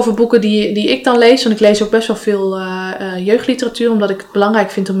 maar ook over boeken die ik dan lees. Want ik lees ook best wel veel jeugdliteratuur, omdat ik het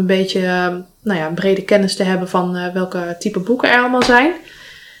belangrijk vind om een beetje brede kennis te hebben van welke type boeken er allemaal zijn.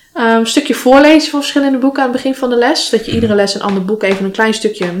 Een stukje voorlezen van verschillende boeken aan het begin van de les. Dat je iedere les een ander boek even een klein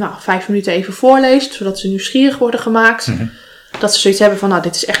stukje, 5 minuten even voorleest, zodat ze nieuwsgierig worden gemaakt. Mm-hmm. Dat ze zoiets hebben van,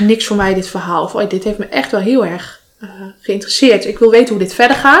 dit is echt niks voor mij, dit verhaal. Of dit heeft me echt wel heel erg geïnteresseerd. Ik wil weten hoe dit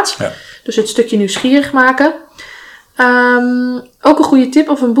verder gaat. Ja. Dus het stukje nieuwsgierig maken. Ook een goede tip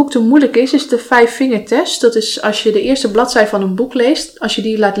of een boek te moeilijk is de 5-vingertest. Dat is als je de eerste bladzij van een boek leest. Als je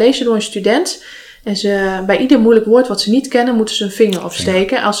die laat lezen door een student. En ze bij ieder moeilijk woord wat ze niet kennen, moeten ze een vinger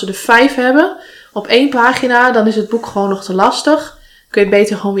opsteken. Ja. Als ze er 5 hebben op 1 pagina, dan is het boek gewoon nog te lastig. Kun je het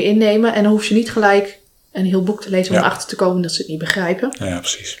beter gewoon weer innemen. En dan hoef je niet gelijk een heel boek te lezen om erachter te komen dat ze het niet begrijpen. Ja,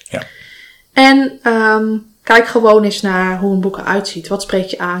 precies. Ja. En kijk gewoon eens naar hoe een boek eruit ziet. Wat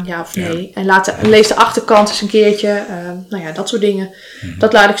spreekt je aan, ja of nee? Ja. En lees de achterkant eens een keertje. Dat soort dingen. Mm-hmm.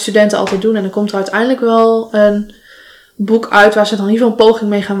 Dat laat ik studenten altijd doen. En dan komt er uiteindelijk wel een boek uit waar ze dan in ieder geval een poging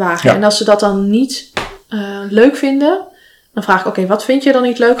mee gaan wagen. Ja. En als ze dat dan niet leuk vinden, dan vraag ik, oké, wat vind je dan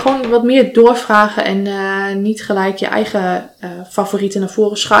niet leuk? Gewoon wat meer doorvragen en niet gelijk je eigen favorieten naar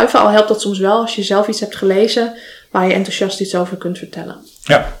voren schuiven. Al helpt dat soms wel als je zelf iets hebt gelezen waar je enthousiast iets over kunt vertellen.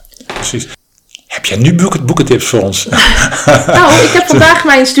 Ja, precies. Heb jij nu boekentips voor ons? Ik heb vandaag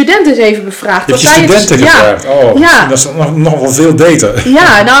mijn studenten eens even bevraagd. Je hebt je studenten gevraagd? Ja. Dat is nog wel veel beter.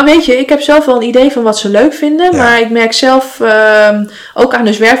 Ja, weet je, ik heb zelf wel een idee van wat ze leuk vinden. Ja. Maar ik merk zelf ook aan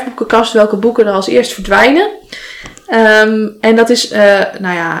de zwerfboekenkast welke boeken er als eerst verdwijnen. En dat is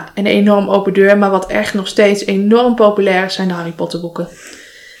een enorm open deur. Maar wat echt nog steeds enorm populair is, zijn de Harry Potter boeken.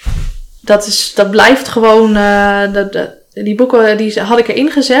 Dat blijft gewoon... die boeken die had ik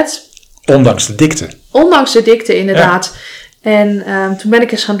erin gezet. Ondanks de dikte. Ondanks de dikte, inderdaad. Ja. En toen ben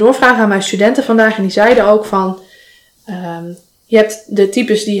ik eens gaan doorvragen aan mijn studenten vandaag. En die zeiden ook van... je hebt de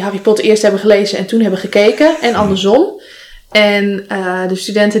types die Harry Potter eerst hebben gelezen en toen hebben gekeken. En andersom. En de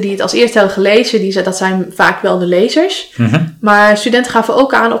studenten die het als eerste hebben gelezen, dat zijn vaak wel de lezers. Mm-hmm. Maar studenten gaven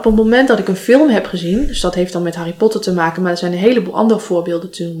ook aan op het moment dat ik een film heb gezien. Dus dat heeft dan met Harry Potter te maken. Maar er zijn een heleboel andere voorbeelden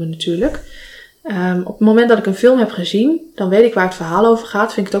te noemen natuurlijk. Op het moment dat ik een film heb gezien, dan weet ik waar het verhaal over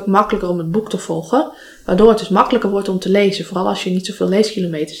gaat. Vind ik het ook makkelijker om het boek te volgen. Waardoor het dus makkelijker wordt om te lezen. Vooral als je niet zoveel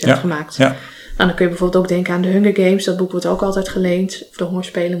leeskilometers hebt gemaakt. Ja. Nou, dan kun je bijvoorbeeld ook denken aan de Hunger Games. Dat boek wordt ook altijd geleend. Of de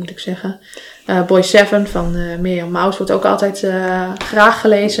Hongerspelen moet ik zeggen. Boy 7 van Mirjam Maus wordt ook altijd graag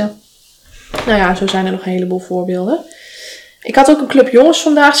gelezen. Nou ja, zo zijn er nog een heleboel voorbeelden. Ik had ook een club jongens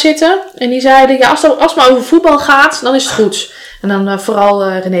vandaag zitten. En die zeiden, ja, als het maar over voetbal gaat, dan is het goed. En dan vooral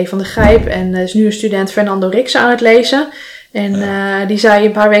René van der Gijp. En is nu een student Fernando Rix aan het lezen. En die zei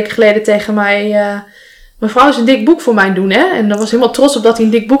een paar weken geleden tegen mij... mevrouw is een dik boek voor mij doen, hè? En dan was helemaal trots op dat hij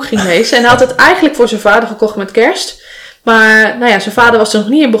een dik boek ging lezen. En hij had het eigenlijk voor zijn vader gekocht met kerst. Maar nou ja, zijn vader was er nog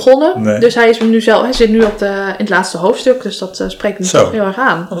niet in begonnen. Nee. Dus hij zit nu in het laatste hoofdstuk. Dus dat spreekt hem toch heel erg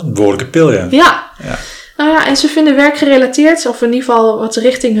aan. Wat een behoorlijke pil, ja. Ja. Nou ja, en ze vinden werkgerelateerd, of in ieder geval wat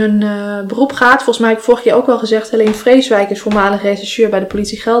richting hun beroep gaat. Volgens mij heb ik vorige keer ook al gezegd, Helene Vreeswijk is voormalig rechercheur bij de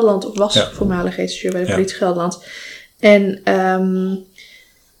politie Gelderland. Of was voormalig rechercheur bij de politie Gelderland. En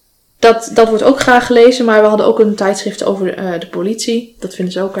dat wordt ook graag gelezen, maar we hadden ook een tijdschrift over de politie. Dat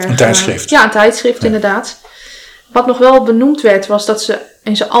vinden ze ook erg. Een tijdschrift? Ja, een tijdschrift inderdaad. Wat nog wel benoemd werd, was dat ze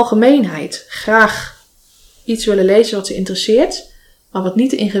in zijn algemeenheid graag iets willen lezen wat ze interesseert, maar wat niet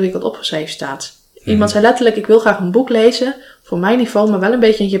te ingewikkeld opgeschreven staat. Iemand zei letterlijk, ik wil graag een boek lezen, voor mijn niveau, maar wel een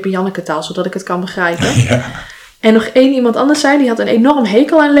beetje in Jip en Janneke taal, zodat ik het kan begrijpen. Ja. En nog iemand anders zei, die had een enorm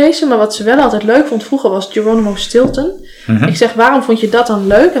hekel aan lezen, maar wat ze wel altijd leuk vond vroeger was Geronimo Stilton. Mm-hmm. Ik zeg, waarom vond je dat dan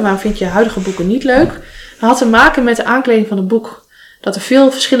leuk en waarom vind je huidige boeken niet leuk? Dat had te maken met de aankleding van het boek. Dat er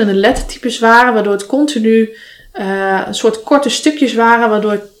veel verschillende lettertypes waren, waardoor het continu een soort korte stukjes waren,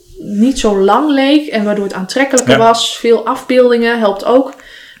 waardoor het niet zo lang leek en waardoor het aantrekkelijker was. Veel afbeeldingen helpt ook.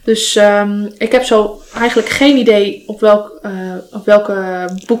 Dus ik heb zo eigenlijk geen idee op welke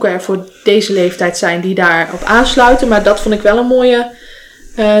boeken er voor deze leeftijd zijn die daarop aansluiten. Maar dat vond ik wel een mooie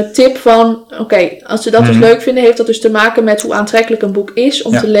tip van, oké, als ze dat dus leuk vinden, heeft dat dus te maken met hoe aantrekkelijk een boek is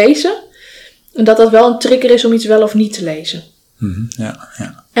om te lezen. En dat wel een trigger is om iets wel of niet te lezen. Mm-hmm.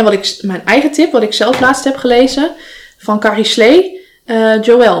 En mijn eigen tip, wat ik zelf laatst heb gelezen, van Carrie Slee,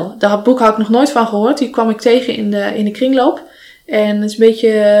 Joël. Dat boek had ik nog nooit van gehoord. Die kwam ik tegen in de kringloop. En het is een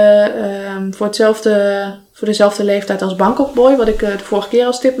beetje voor dezelfde leeftijd als Bangkok Boy, wat ik de vorige keer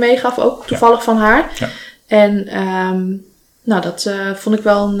als tip meegaf, ook toevallig van haar. Ja. En dat vond ik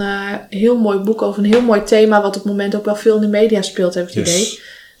wel een heel mooi boek over een heel mooi thema, wat op het moment ook wel veel in de media speelt, heb ik het idee.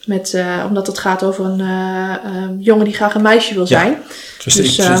 Omdat het gaat over een jongen die graag een meisje wil zijn. Dus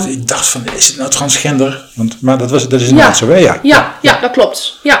ik dacht van, is het nou transgender? Maar dat is inderdaad zo, hè? Ja, dat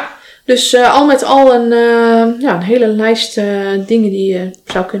klopt. Ja. Dus al met al een hele lijst dingen die je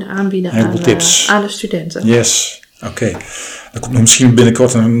zou kunnen aanbieden aan de studenten. Yes, oké. Er komt misschien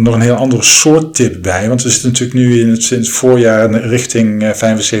binnenkort nog een heel andere soort tip bij. Want we zitten natuurlijk nu in het voorjaar richting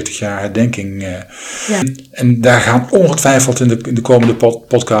 75 jaar herdenking. En daar gaan ongetwijfeld in de komende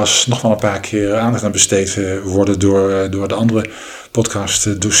podcasts nog wel een paar keer aandacht aan besteed worden door de andere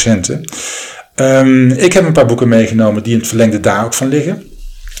podcastdocenten. Ik heb een paar boeken meegenomen die in het verlengde daar ook van liggen.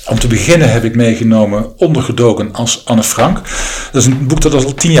 Om te beginnen heb ik meegenomen Ondergedoken als Anne Frank. Dat is een boek dat is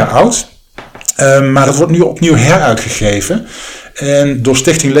al 10 jaar oud. Maar dat wordt nu opnieuw heruitgegeven. En door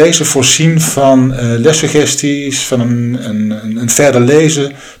Stichting Lezen voorzien van lessuggesties, van een verder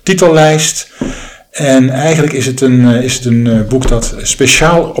lezen, titellijst. En eigenlijk is het een boek dat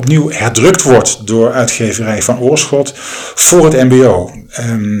speciaal opnieuw herdrukt wordt door uitgeverij Van Oorschot voor het mbo.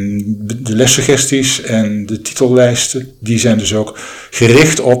 De lessuggesties en de titellijsten die zijn dus ook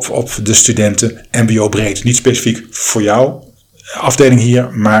gericht op de studenten mbo breed. Niet specifiek voor jouw afdeling hier,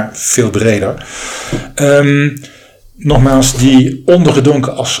 maar veel breder. Nogmaals, die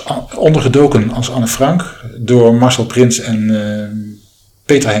ondergedoken als Anne Frank door Marcel Prins en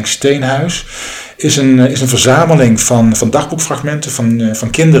Peter Henk Steenhuis is een verzameling van dagboekfragmenten van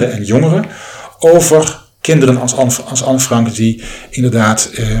kinderen en jongeren over kinderen als Anne Frank die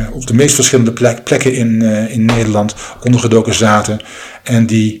inderdaad op de meest verschillende plekken in Nederland ondergedoken zaten en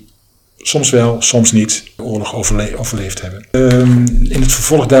die soms wel, soms niet de oorlog overleefd hebben. In het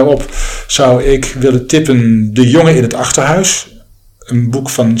vervolg daarop zou ik willen tippen De jongen in het achterhuis. Een boek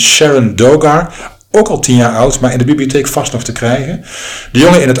van Sharon Dogar. Ook al 10 jaar oud, maar in de bibliotheek vast nog te krijgen. De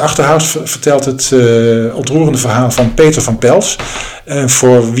jongen in het achterhuis vertelt het ontroerende verhaal van Peter van Pels.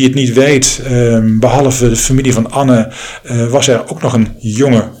 Voor wie het niet weet, behalve de familie van Anne, was er ook nog een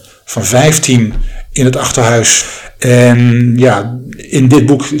jongen van 15 in het achterhuis. En ja, in dit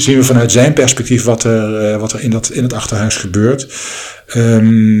boek zien we vanuit zijn perspectief wat er in het achterhuis gebeurt.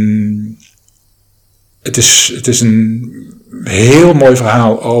 Het is een heel mooi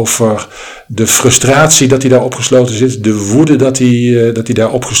verhaal over de frustratie dat hij daar opgesloten zit. De woede dat hij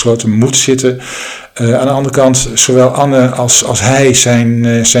daar opgesloten moet zitten. Aan de andere kant, zowel Anne als hij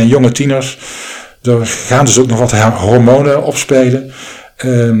zijn jonge tieners. Er gaan dus ook nog wat hormonen opspelen.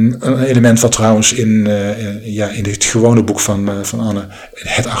 Een element wat trouwens in het gewone boek van Anne,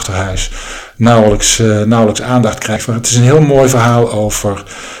 Het Achterhuis, nauwelijks aandacht krijgt. Maar het is een heel mooi verhaal over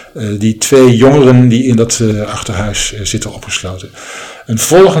die twee jongeren die in dat achterhuis zitten opgesloten. Een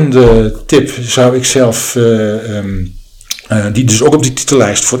volgende tip zou ik zelf, die dus ook op die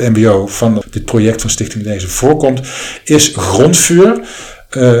titellijst voor het mbo van dit project van Stichting Lezen voorkomt, is Grondvuur.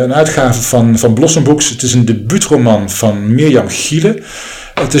 Een uitgave van Blossom Books. Het is een debuutroman van Mirjam Gielen.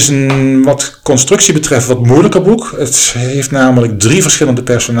 Het is een wat constructie betreft wat moeilijker boek. Het heeft namelijk 3 verschillende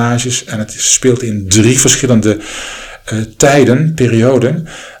personages en het speelt in 3 verschillende perioden.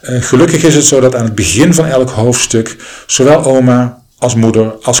 Gelukkig is het zo dat aan het begin van elk hoofdstuk zowel oma als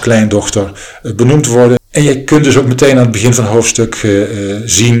moeder als kleindochter benoemd worden. En je kunt dus ook meteen aan het begin van het hoofdstuk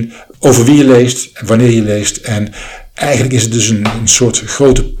zien over wie je leest en wanneer je leest. En eigenlijk is het dus een soort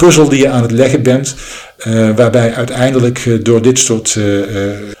grote puzzel die je aan het leggen bent, waarbij uiteindelijk door dit soort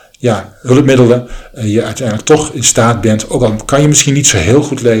hulpmiddelen je uiteindelijk toch in staat bent, ook al kan je misschien niet zo heel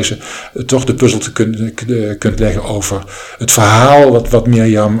goed lezen, toch de puzzel kunt leggen over het verhaal wat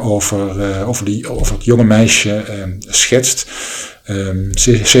Mirjam over het jonge meisje schetst.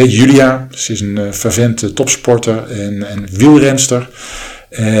 Ze heet Julia, ze is een fervente topsporter en wielrenster.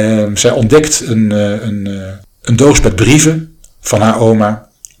 Zij ontdekt een doos met brieven van haar oma,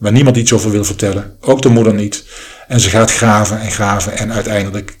 waar niemand iets over wil vertellen, ook de moeder niet. En ze gaat graven en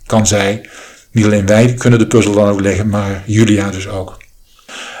uiteindelijk kan zij, niet alleen wij kunnen de puzzel dan ook leggen, maar Julia dus ook.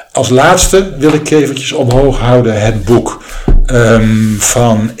 Als laatste wil ik eventjes omhoog houden het boek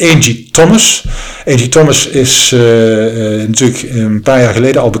van Angie Thomas. Angie Thomas is natuurlijk een paar jaar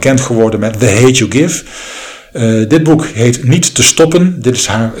geleden al bekend geworden met The Hate You Give. Dit boek heet Niet te stoppen. Dit is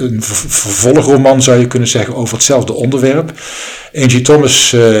haar een vervolgroman, zou je kunnen zeggen, over hetzelfde onderwerp. Angie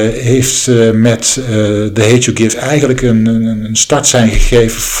Thomas heeft met The Hate You Give eigenlijk een startsein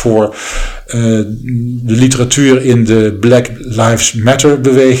gegeven voor de literatuur in de Black Lives Matter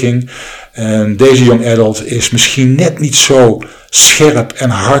beweging. En deze young adult is misschien net niet zo scherp en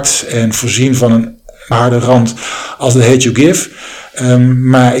hard en voorzien van een harde rand als The Hate You Give.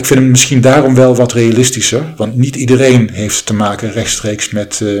 Maar ik vind hem misschien daarom wel wat realistischer. Want niet iedereen heeft te maken rechtstreeks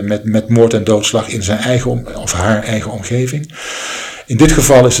met moord en doodslag in zijn eigen of haar eigen omgeving. In dit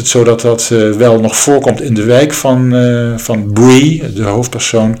geval is het zo dat dat wel nog voorkomt in de wijk van Bree, de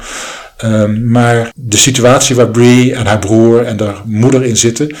hoofdpersoon. Maar de situatie waar Bree en haar broer en haar moeder in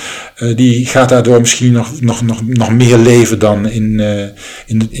zitten, die gaat daardoor misschien nog meer leven dan in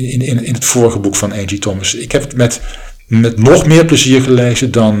het vorige boek van Angie Thomas. Ik heb het met nog meer plezier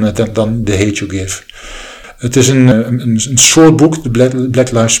gelezen dan The Hate You Give. Het is een soort boek, de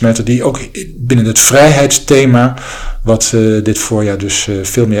Black Lives Matter, die ook binnen het vrijheidsthema, wat dit voorjaar dus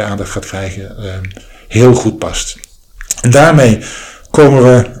veel meer aandacht gaat krijgen, heel goed past. En daarmee komen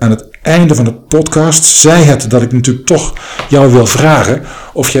we aan het einde van de podcast. Zij het dat ik natuurlijk toch jou wil vragen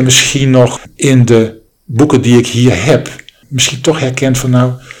of jij misschien nog in de boeken die ik hier heb, misschien toch herkent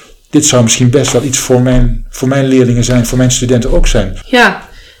van dit zou misschien best wel iets voor mijn leerlingen zijn, voor mijn studenten ook zijn. Ja,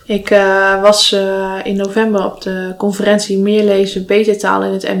 ik was in november op de conferentie Meer lezen, beter taal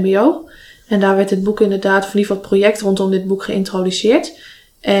in het mbo. En daar werd het boek inderdaad, of in ieder geval het project rondom dit boek geïntroduceerd.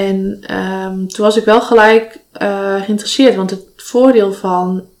 En toen was ik wel gelijk geïnteresseerd, want het voordeel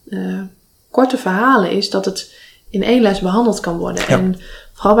van korte verhalen is dat het in 1 les behandeld kan worden. Ja. En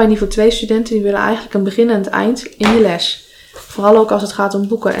vooral bij niveau 2 studenten, die willen eigenlijk een begin en het eind in je les. Vooral ook als het gaat om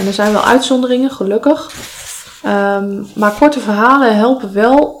boeken. En er zijn wel uitzonderingen, gelukkig. Maar korte verhalen helpen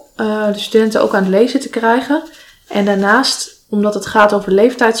wel de studenten ook aan het lezen te krijgen. En daarnaast, omdat het gaat over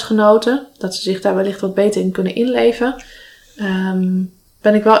leeftijdsgenoten, dat ze zich daar wellicht wat beter in kunnen inleven,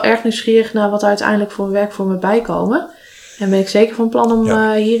 ben ik wel erg nieuwsgierig naar wat er uiteindelijk voor een werk voor me bijkomen. En ben ik zeker van plan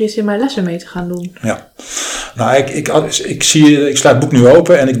om hier iets in mijn lessen mee te gaan doen. Ja. Nou, ik sla het boek nu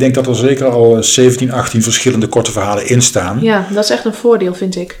open en ik denk dat er zeker al 17, 18 verschillende korte verhalen in staan. Ja, dat is echt een voordeel,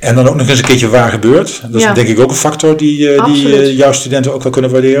 vind ik. En dan ook nog eens een keertje waar gebeurt. Dat is denk ik ook een factor die jouw studenten ook wel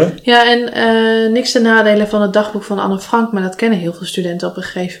kunnen waarderen. Ja, en niks ten nadele van het dagboek van Anne Frank, maar dat kennen heel veel studenten op een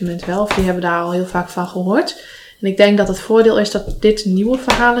gegeven moment wel. Of die hebben daar al heel vaak van gehoord. En ik denk dat het voordeel is dat dit nieuwe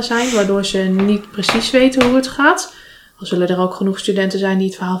verhalen zijn, waardoor ze niet precies weten hoe het gaat. Al zullen er ook genoeg studenten zijn die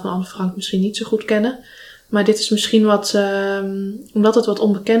het verhaal van Anne Frank misschien niet zo goed kennen. Maar dit is misschien omdat het wat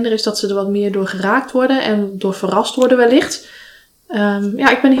onbekender is, dat ze er wat meer door geraakt worden en door verrast worden wellicht.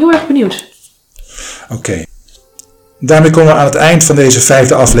 Ik ben heel erg benieuwd. Oké. Daarmee komen we aan het eind van deze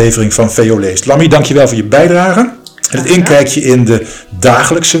 5e aflevering van VO Leest. Lammy, dankjewel voor je bijdrage. En het inkijkje in de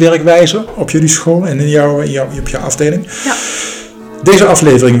dagelijkse werkwijze op jullie school en op jouw afdeling. Ja. Deze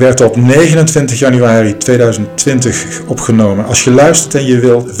aflevering werd op 29 januari 2020 opgenomen. Als je luistert en je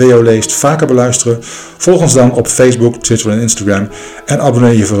wil VO Leest vaker beluisteren, volg ons dan op Facebook, Twitter en Instagram. En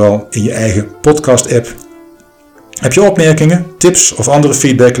abonneer je vooral in je eigen podcast-app. Heb je opmerkingen, tips of andere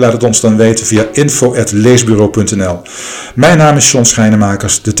feedback? Laat het ons dan weten via info@leesbureau.nl. Mijn naam is John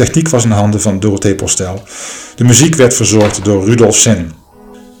Schijnemakers. De techniek was in handen van Dorothee Postel. De muziek werd verzorgd door Rudolf Sen.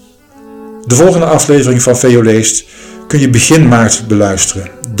 De volgende aflevering van VO Leest kun je begin maart beluisteren.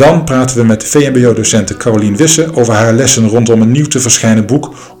 Dan praten we met VMBO-docente Carolien Wisse over haar lessen rondom een nieuw te verschijnen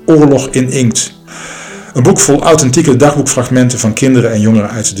boek Oorlog in Inkt. Een boek vol authentieke dagboekfragmenten van kinderen en jongeren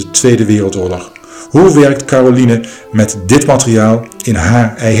uit de Tweede Wereldoorlog. Hoe werkt Caroline met dit materiaal in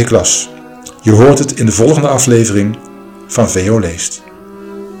haar eigen klas? Je hoort het in de volgende aflevering van VO Leest.